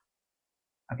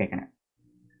 Okay,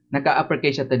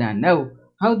 naka-uppercase siya tanan. Now,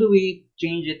 how do we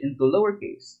change it into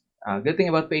lowercase? Good thing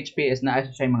about PHP is na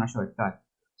siya yung mga shortcut.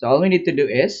 So all we need to do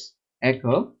is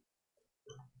echo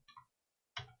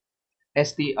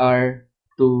str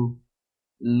to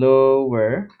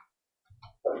lower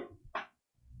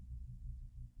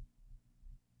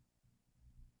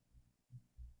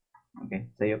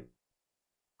sayo.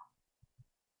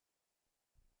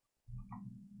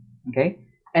 Okay,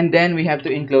 and then we have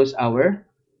to enclose our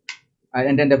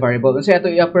and then the variable. So ato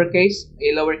i-uppercase,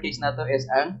 i-lowercase na to is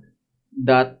ang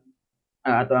dot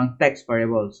ato ang text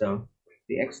variable. So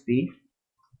txt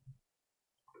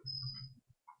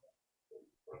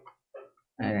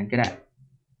and then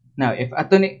now if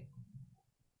ato ni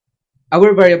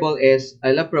our variable is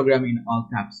I love programming in all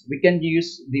caps, we can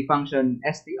use the function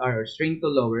str or string to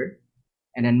lower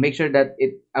and then make sure that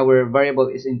our variable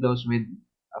is enclosed with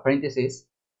a parenthesis,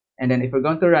 and then if we're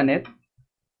going to run it,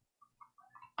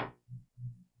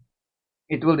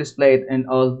 it will display it in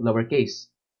all lowercase.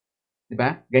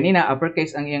 Diba? Ganina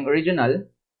uppercase ang iyang original,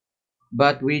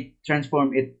 but we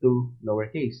transform it to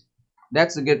lowercase.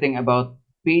 That's the good thing about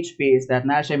PHP is that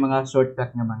na siya mga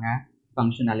shortcut ng mga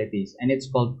functionalities, and it's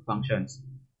called functions.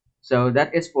 So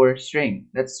that is for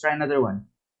string. Let's try another one.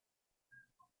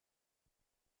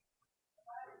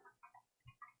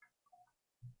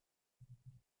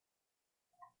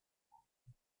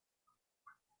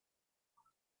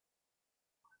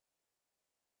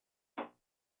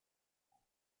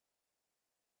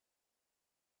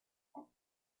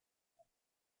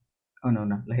 Oh no,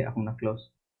 lahi akong na-close.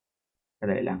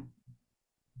 Kadali lang.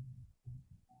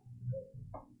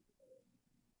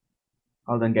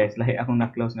 Hold on guys, lahi akong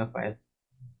na-close nga file.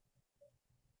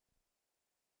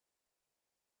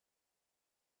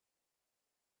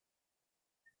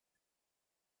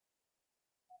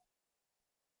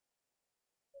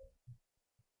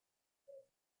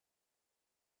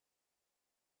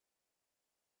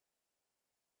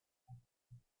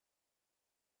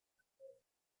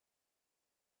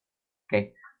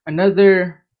 Okay,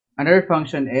 another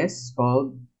function is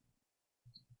called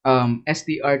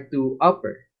str2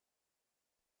 upper.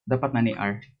 Dapat na ni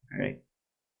R. Alright.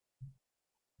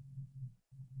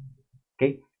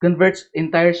 Okay, converts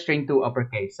entire string to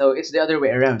uppercase. So it's the other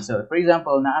way around. So for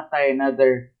example, naatay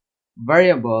another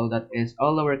variable that is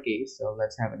all lowercase. So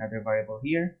let's have another variable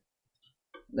here.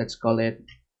 Let's call it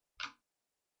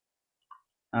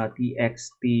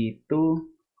txt2.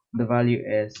 The value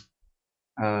is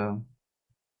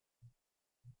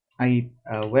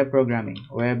web programming,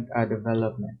 web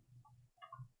development.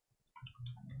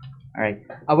 Alright,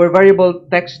 our variable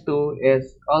text2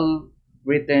 is all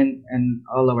written in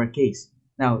all lowercase.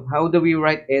 Now, how do we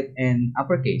write it in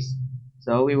uppercase?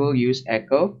 So we will use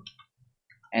echo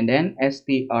and then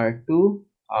str2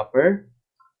 upper,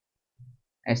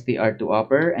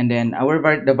 and then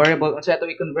the variable also to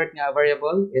i-convert nga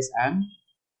variable is ang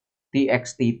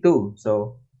txt2.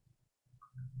 So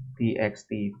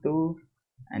txt2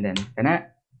 and then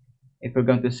if we're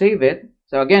going to save it,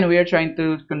 so again we are trying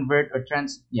to convert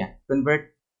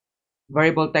convert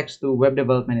variable text to web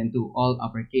development into all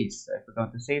uppercase. So if we're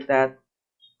going to save that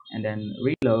and then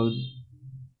reload,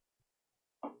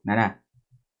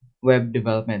 web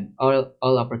development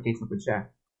all uppercase na po siya.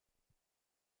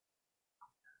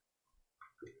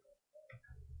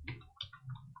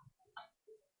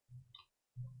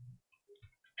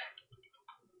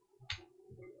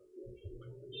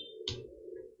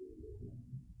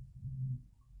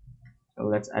 So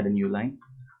let's add a new line.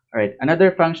 Alright, another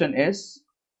function is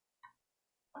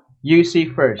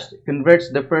UC first. Converts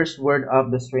the first word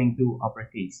of the string to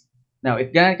uppercase. Now,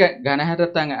 if gana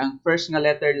hatata nga ang first nga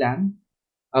letter lang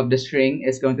of the string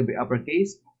is going to be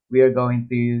uppercase, we are going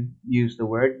to use the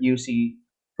word UC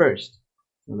first.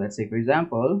 So let's say, for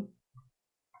example,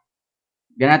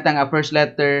 ganatang a first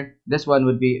letter, this one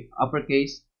would be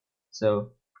uppercase.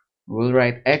 So we'll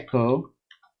write echo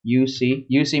UC.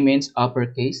 UC means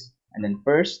uppercase. And then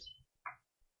first,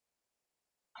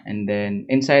 and then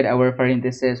inside our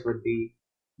parenthesis would be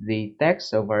the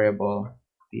text, so variable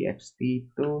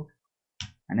txt2,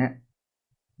 and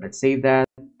let's save that.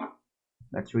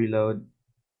 Let's reload.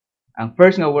 Ang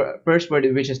first word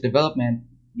which is development,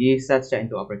 i-set siya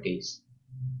into uppercase.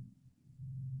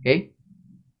 Okay.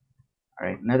 All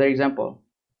right. Another example.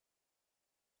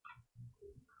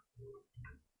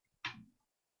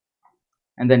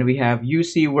 And then we have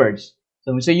UC words.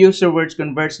 So sa user words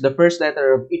converts the first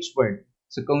letter of each word.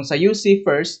 So kung sa UC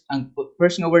first, ang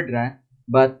first nga word ra,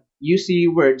 but UC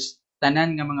words,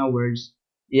 tanan nga mga words,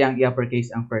 iyang i-uppercase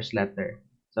ang first letter.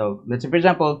 So let's say for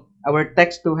example, our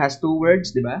text2 has two words,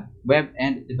 di ba? Web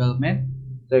and development.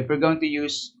 So if we're going to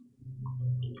use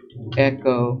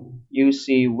echo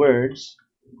UC words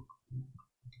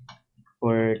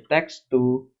for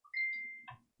text2,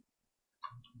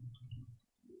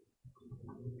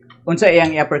 unsa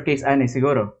iyang i-uppercase ani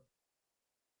siguro?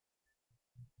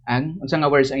 Unsa nga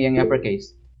words ang iyang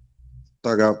i-uppercase?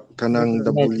 Taga kanang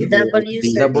W,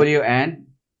 W and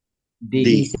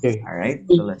D. Alright,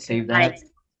 so let's save that.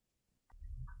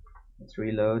 Let's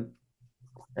reload.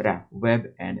 Tada, web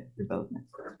and development.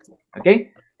 Okay,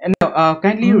 and now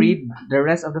kindly read the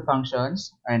rest of the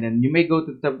functions, and then you may go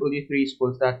to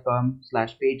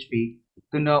w3schools.com/php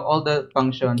to know all the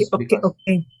functions because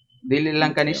dili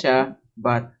lang kani siya,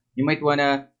 but you might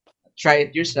wanna try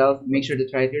it yourself. Make sure to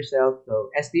try it yourself. So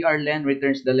strlen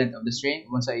returns the length of the string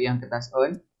kung sa iyang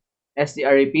katason.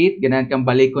 Str repeat, ganahan kang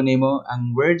balikon nimo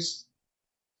ang words,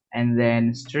 and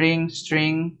then string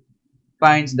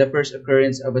finds the first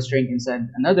occurrence of a string inside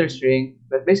another string.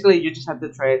 But basically, you just have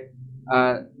to try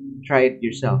it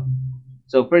yourself.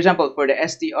 So for example, for the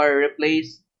str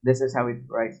replace, this is how it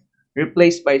writes: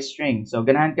 replaced by string. So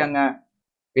ganahan ka nga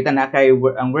kita na kay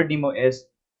ang word nimo is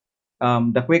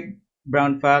the quick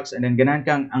brown fox, and then ganahan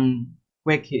kang ang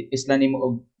quick is lang nimo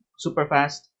og super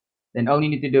fast. Then all you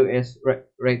need to do is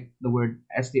write the word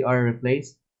str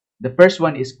replace. The first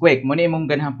one is quick. Muna imong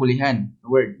ganahang pulihan the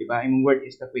word, di ba? Imong word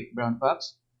is the quick brown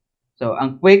fox. So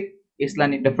ang quick is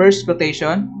lang, the first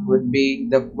quotation would be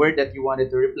the word that you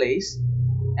wanted to replace,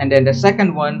 and then the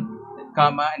second one,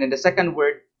 comma, and then the second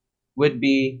word would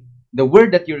be the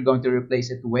word that you're going to replace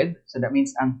it with. So that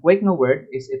means ang quick no word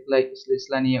is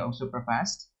lang niya og super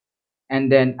fast.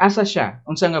 And then asa siya,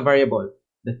 unsa nga variable?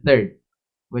 The third,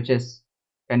 which is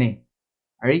kani.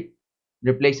 Alright?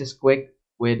 Replaces quick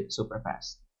with super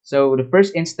fast. So the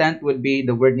first instant would be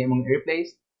the word nga imong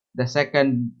i-replace. The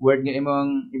second word nga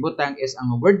imong ibutang is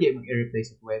ang word nga imong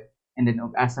i-replace it with, and then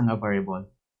og asa nga variable.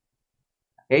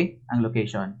 Okay? Ang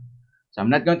location. So I'm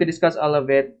not going to discuss all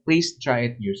of it. Please try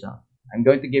it yourself. I'm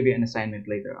going to give you an assignment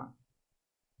later on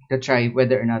to try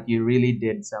whether or not you really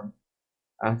did some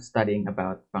studying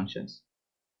about functions.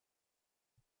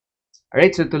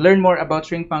 Alright, so to learn more about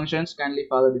string functions, kindly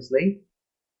follow this link.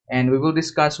 And we will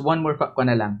discuss one more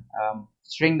na lang.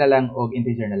 String na lang o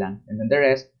integer na lang. And then the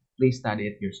rest, please study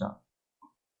it yourself.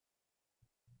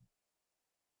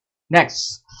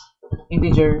 Next,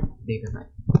 integer data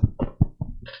type.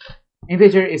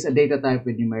 Integer is a data type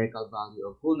with numerical value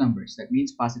of whole numbers. That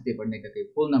means positive or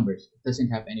negative whole numbers. It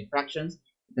doesn't have any fractions.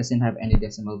 It doesn't have any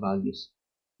decimal values.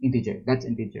 Integer, that's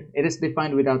integer. It is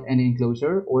defined without any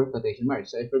enclosure or quotation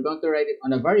marks. So if we're going to write it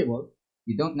on a variable,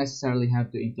 you don't necessarily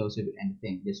have to enclose it with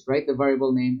anything. Just write the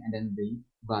variable name and then the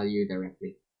value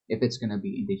directly if it's going to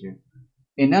be integer.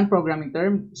 In non-programming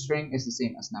term, string is the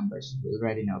same as numbers. We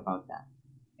already know about that.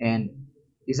 And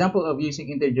example of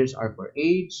using integers are for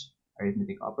age,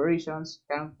 arithmetic operations,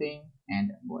 counting,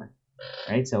 and more.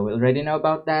 Right? So we already know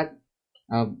about that.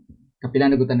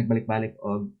 Kapila na gutan nagbalik-balik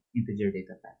og integer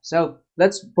data type. So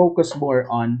let's focus more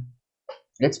on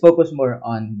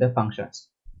the functions.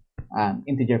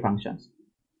 Integer functions.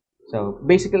 So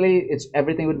basically,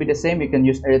 everything would be the same. You can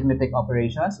use arithmetic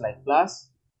operations like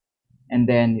plus, and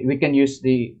then we can use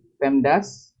the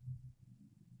PEMDAS.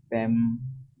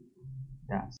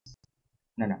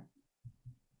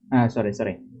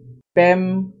 Sorry.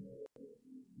 PEMDAS.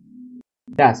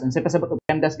 Ang pasabot of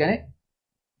PEMDAS gani?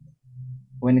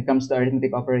 When it comes to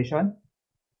arithmetic operation,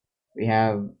 we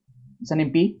have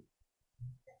P.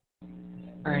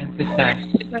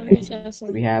 Parenthesis.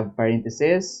 We have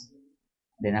parenthesis,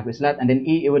 then slot, and then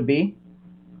E, it would be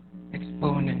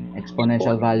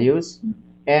exponential values.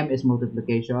 M is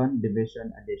multiplication,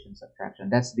 division, addition, subtraction.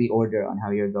 That's the order on how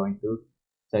you're going to.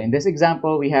 So in this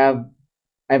example, we have,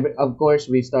 of course,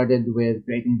 we started with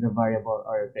creating the variable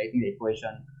or creating the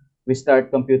equation. We start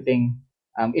computing,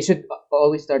 it should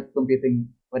always start computing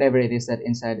whatever it is that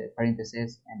inside the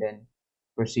parenthesis, and then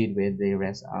proceed with the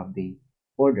rest of the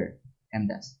order.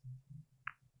 MDAS.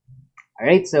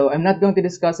 Alright, so I'm not going to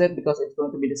discuss it because it's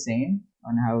going to be the same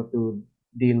on how to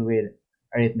deal with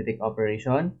arithmetic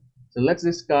operation. So let's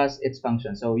discuss its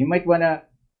function. So you might wanna,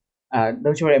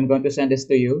 don't worry, I'm going to send this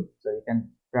to you so you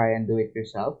can try and do it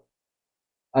yourself.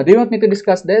 Do you want me to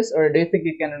discuss this, or do you think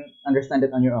you can understand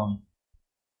it on your own?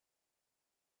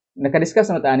 Naka-discuss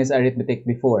na natin is arithmetic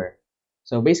before.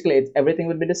 So basically, everything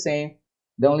would be the same.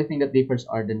 The only thing that differs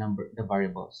are the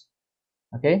variables.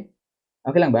 Okay?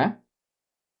 Okay lang ba?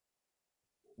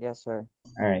 Yes, sir.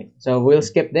 Alright, so we'll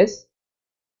skip this.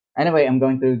 Anyway, I'm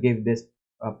going to give this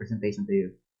presentation to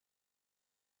you.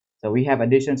 So we have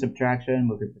addition, subtraction,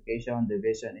 multiplication,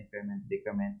 division, increment,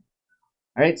 decrement.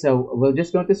 Alright, so we're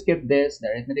just going to skip this, the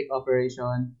arithmetic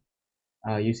operation,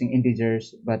 using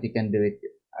integers, but you can do it.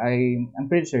 I'm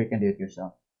pretty sure you can do it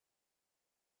yourself.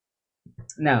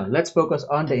 Now, let's focus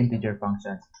on the integer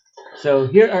functions. So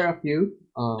here are a few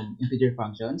integer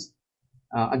functions.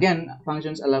 Again,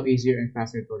 functions allow easier and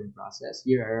faster coding process.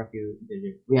 Here are a few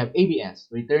integers. We have ABS,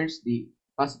 returns the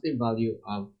positive value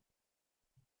of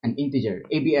an integer.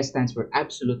 ABS stands for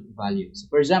absolute value. So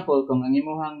for example, kung ang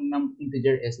imuhang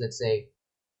integer is, let's say,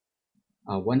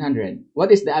 100.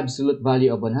 What is the absolute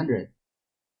value of 100?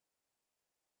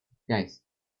 Guys.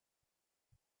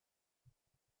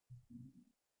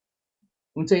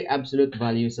 Unsay absolute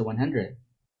value sa 100?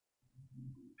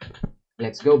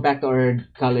 Let's go back to our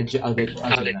college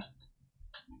algebra.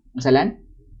 Salan?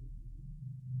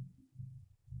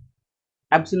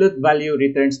 Absolute value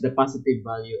returns the positive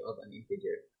value of an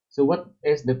integer. So what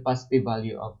is the positive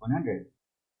value of 100?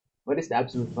 What is the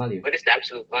absolute value?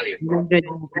 100.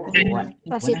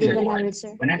 Positive 100,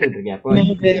 sir. 100, yeah,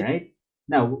 point. Right?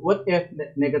 Now, what if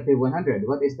negative 100?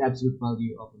 What is the absolute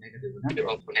value of negative 100?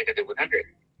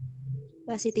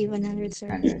 Positive 100, sir.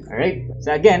 Alright,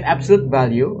 so again, absolute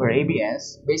value or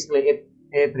ABS, basically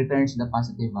it returns the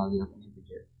positive value of an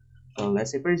integer. So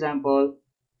let's say, for example,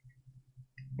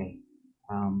 okay,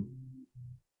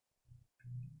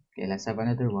 let's have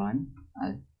another one.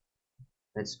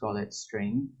 Let's call it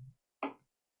string.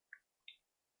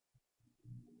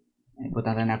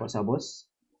 Iputan na ako sa boss.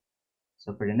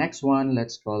 So for the next one,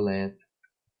 let's call it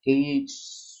age,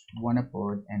 one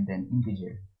upward, and then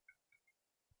integer.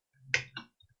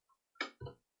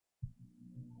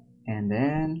 And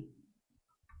then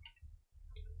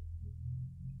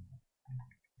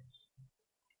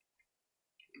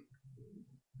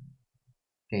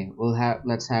Okay,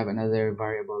 let's have another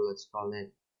variable. Let's call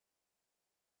it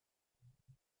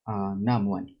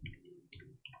num1.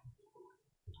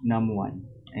 Num1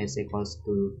 is equals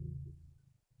to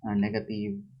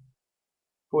negative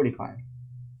 45.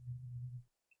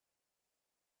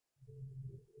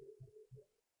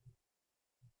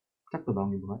 Sakto ba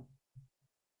ang ibuhat?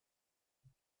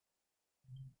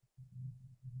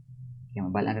 Okay,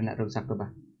 mabalaan na rin sakto ba?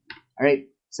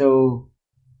 Alright, so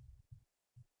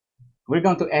we're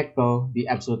going to echo the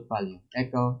absolute value.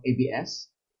 Echo ABS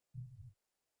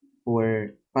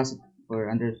for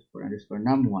underscore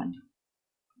num1.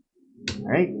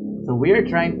 Alright, so we are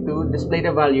trying to display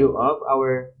the value of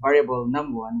our variable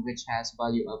num1, which has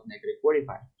value of negative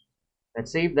 45.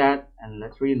 Let's save that and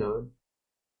let's reload.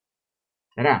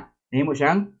 Tara, name mo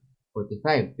siyang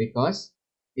 45 because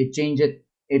it changed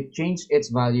its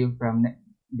value from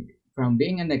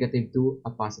being a negative to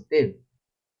a positive.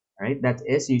 Alright, that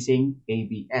is using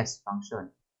ABS function.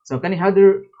 So how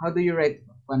do you write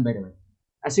one, by the way?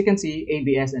 As you can see,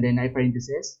 ABS and then I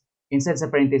parenthesis. Inside sa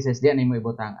parenthesis, diyan ay mo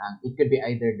ibutang ang. It could be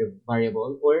either the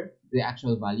variable or the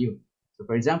actual value. So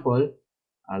for example,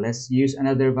 let's use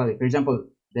another value. For example,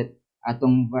 that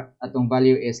atong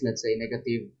value is, let's say,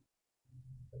 negative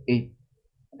 8.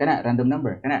 Kana, random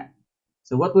number. Kana.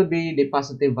 So what would be the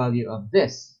positive value of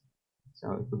this?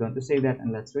 So if we're going to save that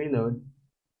and let's reload.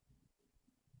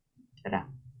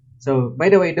 Tada. So by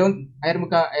the way, ayaw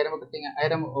mo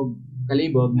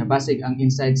kalibog nga basig ang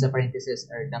inside sa parenthesis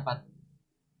or dapat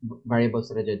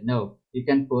variables rigid. No, you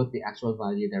can put the actual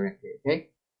value directly. Okay.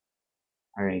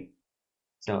 All right.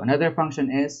 So another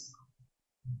function is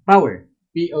power.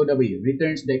 POW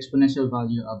returns the exponential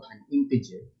value of an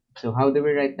integer. So how do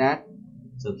we write that?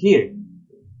 So here,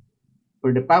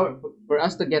 for the power, for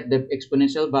us to get the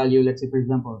exponential value, let's say for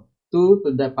example, 2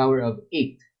 to the power of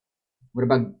 8.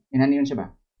 Murabag, inaniyon siya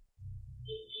ba?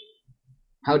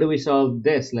 How do we solve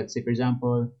this? Let's say for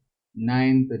example,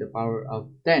 9 to the power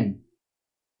of 10.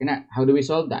 How do we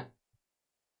solve that?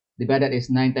 Diba that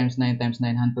is 9 times 9 times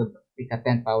 900 ika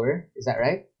 10 power? Is that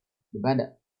right? Diba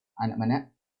that? Anak man na?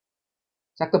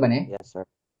 Sakto ba ne? Yes, sir.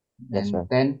 Then Yes, sir.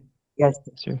 10. Yes.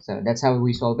 Sure. So that's how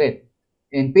we solve it.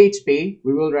 In PHP,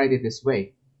 we will write it this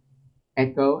way.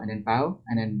 Echo and then pow.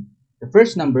 And then the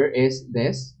first number is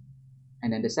this.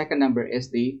 And then the second number is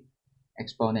the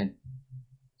exponent.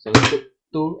 So let's put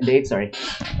 2 and the 8, sorry.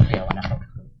 Okay,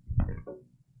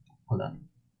 hold on.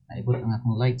 Naibot ang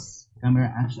akong lights.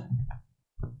 Camera action.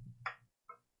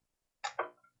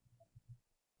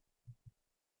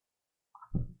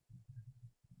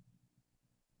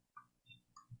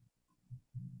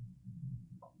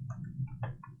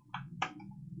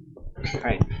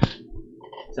 Alright.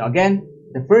 So again,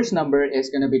 the first number is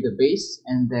going to be the base,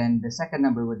 and then the second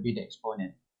number would be the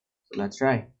exponent. So let's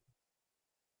try.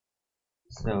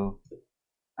 So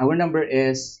our number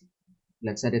is,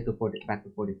 let's set it to back to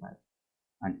 45.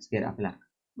 And let's get up lang.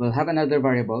 We'll have another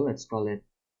variable. Let's call it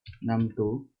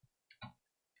num2.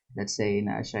 Let's say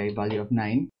na siya value of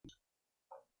 9.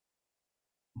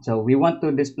 So we want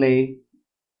to display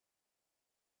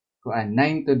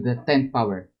 9 to the 10th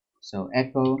power. So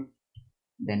echo,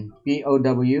 then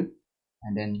POW,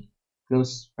 and then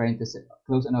close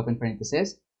and open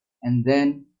parenthesis, and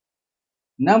then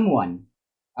num1.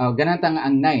 Ganata nga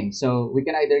ang 9. So we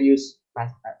can either use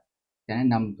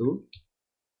num2,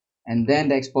 and then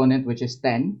the exponent, which is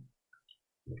 10.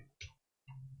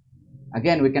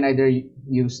 Again, we can either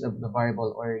use the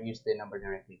variable or use the number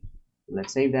directly. So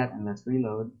let's save that and let's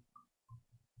reload.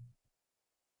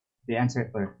 The answer,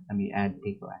 or let me add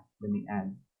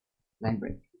line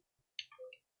break.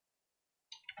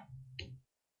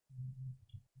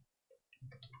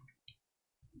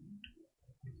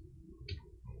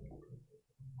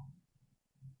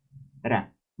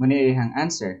 Tara, muna yung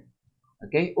answer.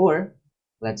 Okay, or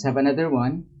let's have another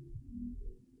one.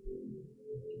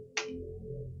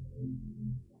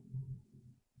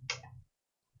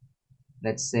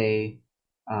 Let's say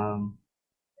 4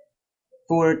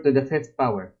 to the 5th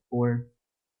power. 4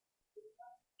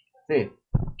 5th.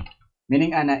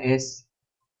 Meaning ana is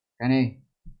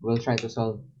we'll try to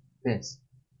solve this.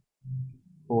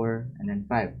 4 and then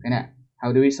 5.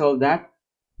 How do we solve that?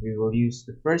 We will use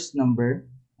the first number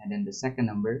and then the second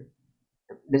number.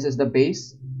 This is the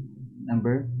base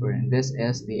number, and this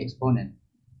is the exponent.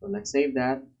 So let's save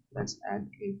that. Let's add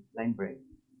a line break.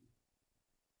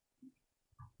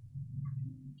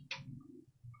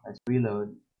 Let's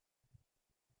reload.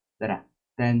 Tara,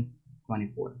 10,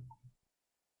 24.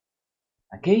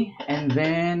 Okay, and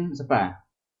then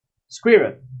square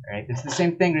root. Right, it's the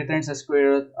same thing. Returns a square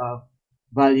root of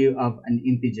value of an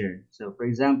integer. So for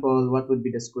example, what would be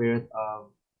the square root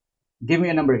of Give me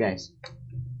a number, guys.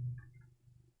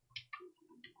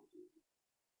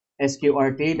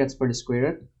 SQRT, that's for the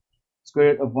square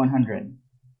root of 100.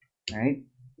 Alright?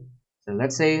 So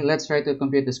let's try to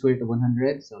compute the square root of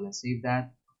 100. So let's save that.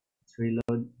 Let's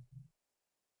reload.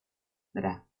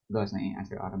 Tada, goes na yung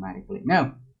answer automatically.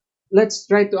 Now, let's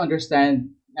try to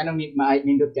understand anong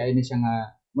nindot kayo ni siya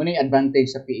nga muna yung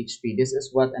advantage sa PHP. This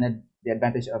is what the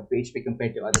advantage of PHP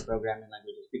compared to other programming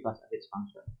languages because of its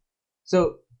function.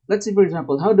 So let's see, for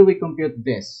example, how do we compute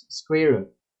this square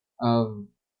root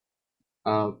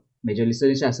of medyo listo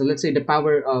din siya. So let's say the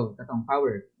power of katong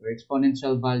power or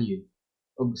exponential value.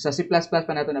 Og sa C++ pa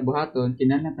nato nabuhaton,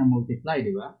 kinahanglan ta multiply,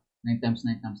 di ba? 9 times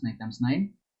 9 times 9 times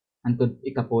 9 until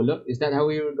ikapolo. Is that how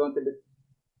we were going to do?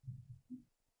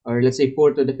 Or let's say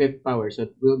 4 to the 5th power.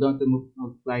 So we're going to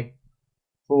multiply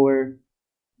 4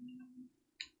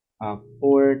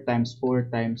 times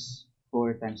 4 times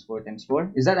 4 times 4 times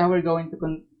 4. Is that how we're going to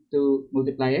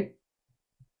multiply it?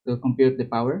 To compute the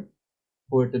power?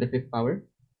 4 to the 5th power?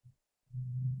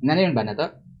 Nanayon ba na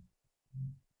to?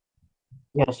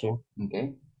 Yes, sir.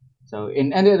 Okay. So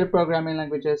in any other programming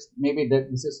languages, maybe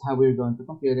this is how we're going to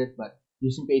compute it, but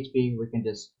using PHP, we can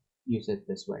just use it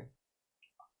this way.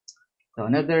 So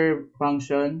another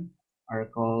function are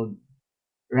called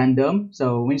random.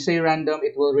 So when you say random,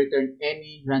 it will return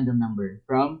any random number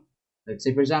from, let's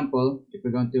say for example, if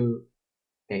we're going to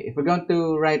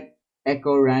write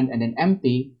echo rand and then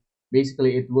empty,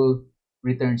 basically it will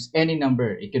returns any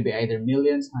number. It could be either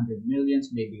millions, 100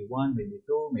 millions, maybe 1, maybe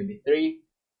 2, maybe 3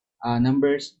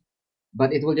 numbers,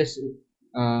 but it will just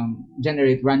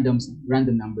generate random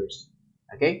numbers.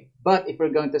 Okay, but if we're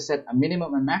going to set a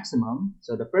minimum and maximum,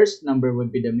 so the first number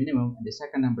would be the minimum and the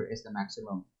second number is the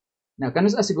maximum. Now,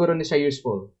 kanus asiguro ni siya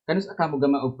useful? Kanus akamo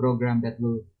gama og program that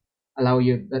will allow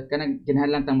you that kanang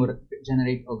kinahanglan ta mo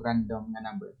generate og random na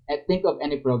number. And think of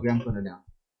any program kuno daw.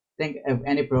 Think of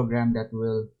any program that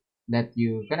will let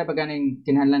you kana ba ganing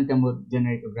kinahanglan ka mo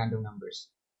generate og random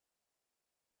numbers.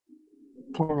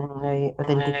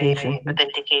 Authentication.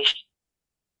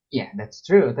 Yeah, that's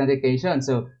true. Authentication.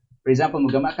 So, for example,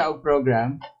 magama ka og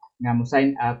program nga mo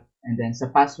sign up and then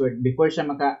sa password before siya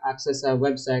maka-access sa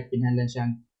website, kinahanglan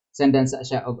siyang sendan sa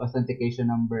siya og authentication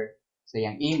number sa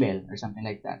iyang email or something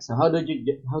like that. So, how do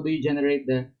you generate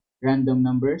the random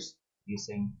numbers?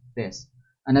 Using this.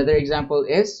 Another example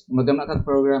is magama ka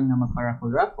program na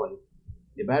magpa-raffle.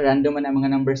 Diba? Random man ang mga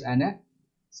numbers ana.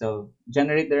 So,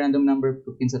 generate the random number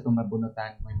kung kinsa itong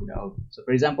mabunutan mo yung daog. So,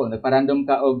 for example, nagpa-random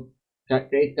ka og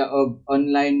create ka og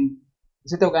online.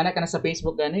 Kasi ito gana ka na sa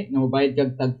Facebook gani, na mabayad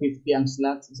kag tag 50 ang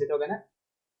slots. Kasi ito gana.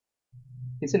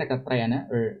 Kasi nakatry ana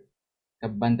or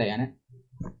kabantay ana.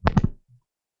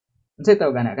 Kasi ito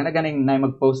gana. Kana ganing na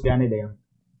mag-post gani dayon.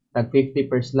 Tag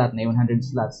 50 per slot na 100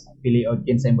 slots. Pili og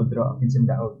kinsa mo draw, kinsa mo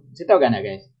daog. Kasi ito gana,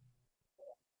 guys.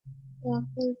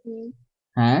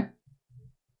 Ha?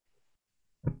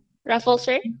 Raffle,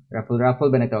 sir? Raffle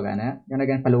ba na ito gana? Gana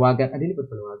paluwagan. Dili po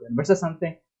paluwagan. Basta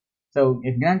something. So,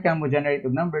 if ganun ka mo generate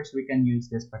of numbers, we can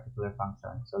use this particular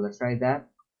function. So, let's try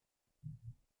that.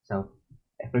 So,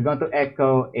 if we're going to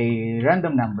echo a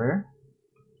random number,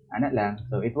 ana lang,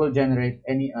 so it will generate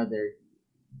any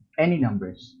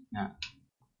numbers. Na.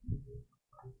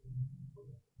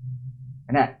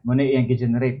 Ana, muna iyang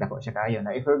generate dako siya kayo.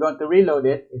 Now, if we're going to reload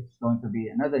it, it's going to be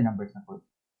another numbers na po.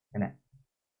 Ana.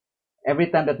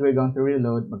 Every time that we're going to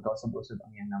reload, magkausap-usap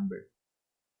ang iyang number.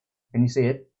 Can you see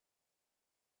it?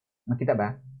 Makita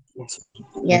ba? Yes,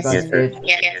 Because sir.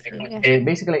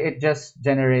 basically it just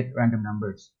generate random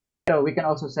numbers. So we can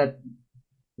also set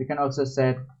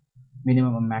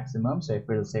minimum and maximum. So if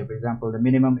we'll say, for example, the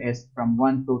minimum is from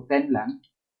 1 to 10 lang.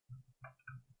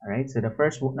 Alright, so the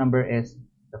first number is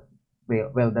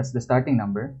that's the starting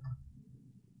number,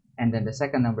 and then the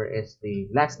second number is the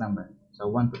last number. So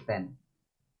 1 to 10.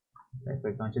 So if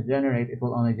we're going to generate, it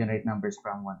will only generate numbers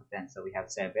from 1 to 10. So we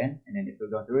have 7, and then if we're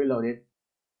going to reload it,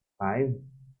 5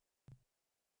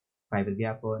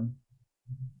 gyapon,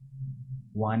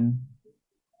 1,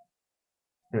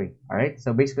 3. Alright,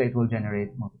 so basically it will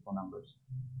generate multiple numbers.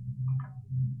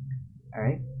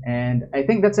 Alright, and I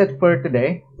think that's it for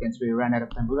today since we ran out of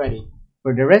time already.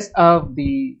 For the rest of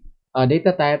the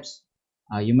data types,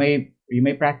 you may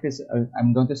practice.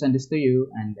 I'm going to send this to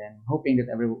you, and then hoping that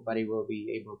everybody will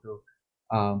be able to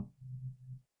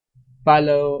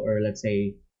follow, or let's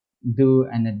say do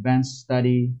an advanced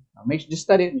study. Just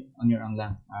study it on your own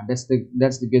lang. That's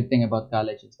the good thing about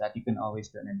college, is that you can always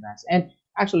do an advanced. And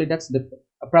actually,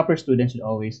 a proper student should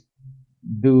always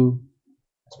do,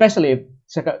 especially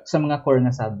sa mga core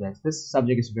na subjects. This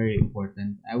subject is very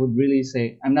important. I would really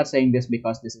say, I'm not saying this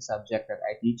because this is a subject that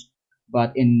I teach,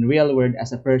 but in real world,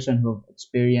 as a person who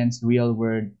experienced real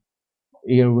world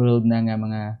na nga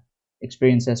mga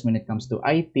experiences when it comes to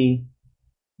IT,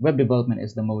 web development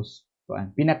is the most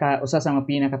usa sa mga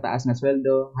pinakataas na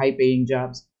sweldo, high paying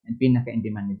jobs, and pinaka in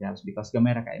demand na jobs because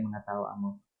gamera ka mga tao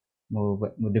mo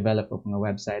develop of mga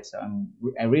websites. So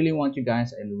I really want you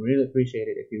guys, I really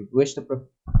appreciate it if you wish to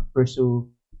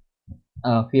pursue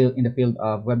in the field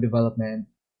of web development.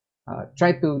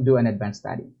 Try to do an advanced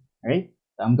study. All right.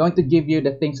 So I'm going to give you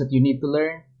the things that you need to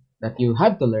learn, that you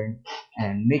have to learn,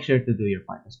 and make sure to do your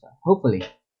part as well. Hopefully.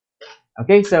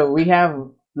 Okay. So we have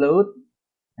float,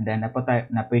 and then na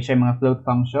siya mga float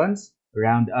functions: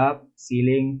 round up,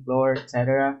 ceiling, floor,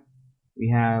 etc. We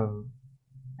have,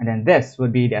 and then this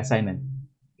would be the assignment.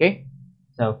 Okay.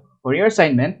 So for your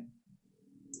assignment,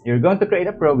 you're going to create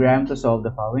a program to solve the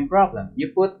following problem.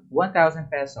 You put 1,000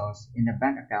 pesos in a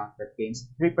bank account that gains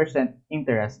 3%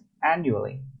 interest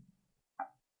annually.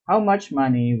 How much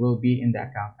money will be in the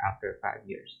account after 5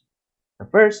 years? The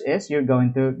first is you're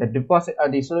going to,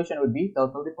 the solution would be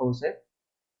total deposit,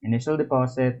 initial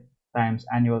deposit times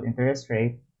annual interest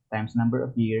rate times number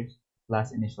of years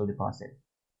plus initial deposit.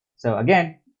 So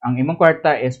again, ang imong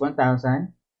kwarta is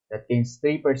 1,000. That gains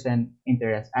 3%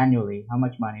 interest annually. How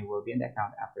much money will be in the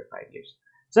account after 5 years?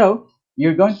 So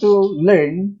you're going to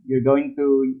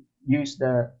use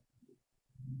the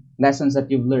lessons that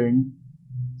you've learned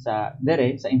sa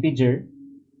integer,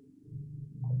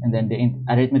 and then the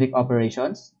arithmetic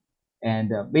operations,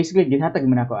 and basically ginhatag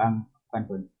man ako ang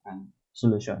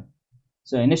solution.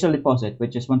 So initial deposit,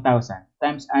 which is 1,000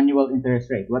 times annual interest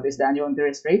rate. What is the annual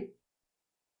interest rate?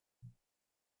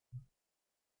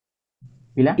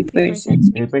 Pila?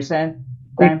 3%. 3%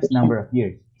 times number of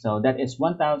years. So that is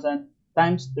 1,000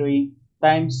 times 3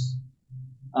 times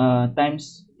 5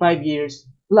 years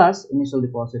plus initial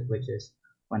deposit, which is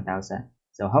 1,000.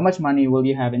 So how much money will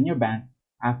you have in your bank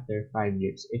after 5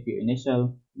 years if you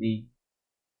initially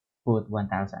put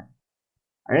 1,000?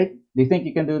 Alright? Do you think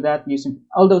you can do that using,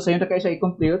 although sa yun na kayo siya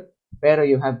i-compute, pero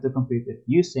you have to compute it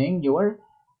using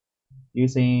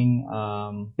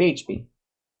PHP.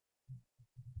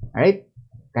 Alright?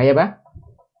 Kaya ba?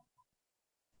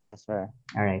 Yes, sir.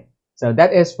 Alright. So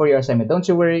that is for your assignment. Don't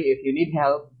you worry. If you need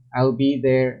help, I'll be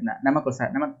there.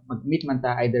 Mag-meet man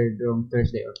ta either during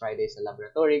Thursday or Friday sa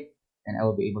laboratory, and I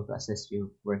will be able to assist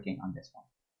you working on this one.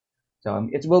 So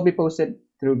it will be posted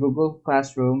through Google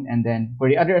Classroom, and then for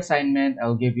the other assignment,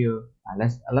 I'll give you,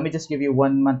 let me just give you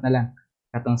 1 month na lang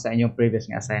katong sa inyong previous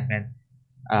nga assignment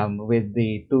with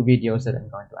the 2 videos that I'm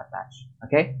going to attach.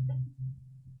 Okay?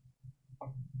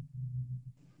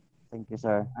 Thank you,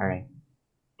 sir. All right.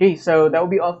 Okay, so that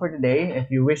will be all for today. If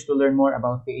you wish to learn more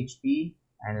about PHP,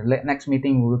 and next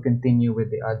meeting we will continue with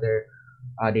the other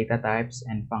data types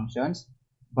and functions.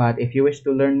 But if you wish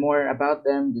to learn more about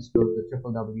them, just go to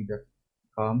www.com/php,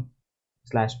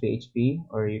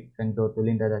 or you can go to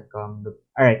lynda.com.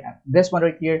 All right, this one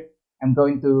right here, I'm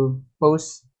going to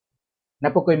post.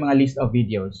 Napo ko yung mga list of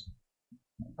videos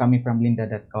coming from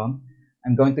lynda.com.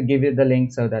 I'm going to give you the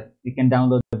link so that you can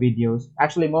download the videos.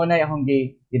 Actually, muna akong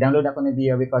i-download ako ng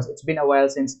video because it's been a while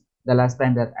since the last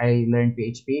time that I learned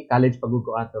PHP. College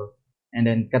pagugo ato. And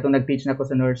then, katong nag-teach na ko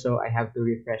sa NORSU, I have to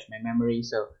refresh my memory.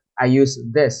 So, I use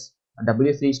this,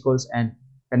 W3 Schools and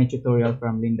kani tutorial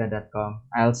from lynda.com.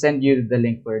 I'll send you the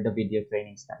link for the video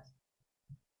training stuff.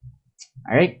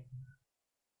 Alright.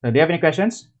 So, do you have any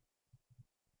questions?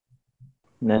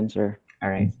 None, sir.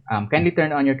 Alright. Kindly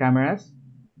turn on your cameras.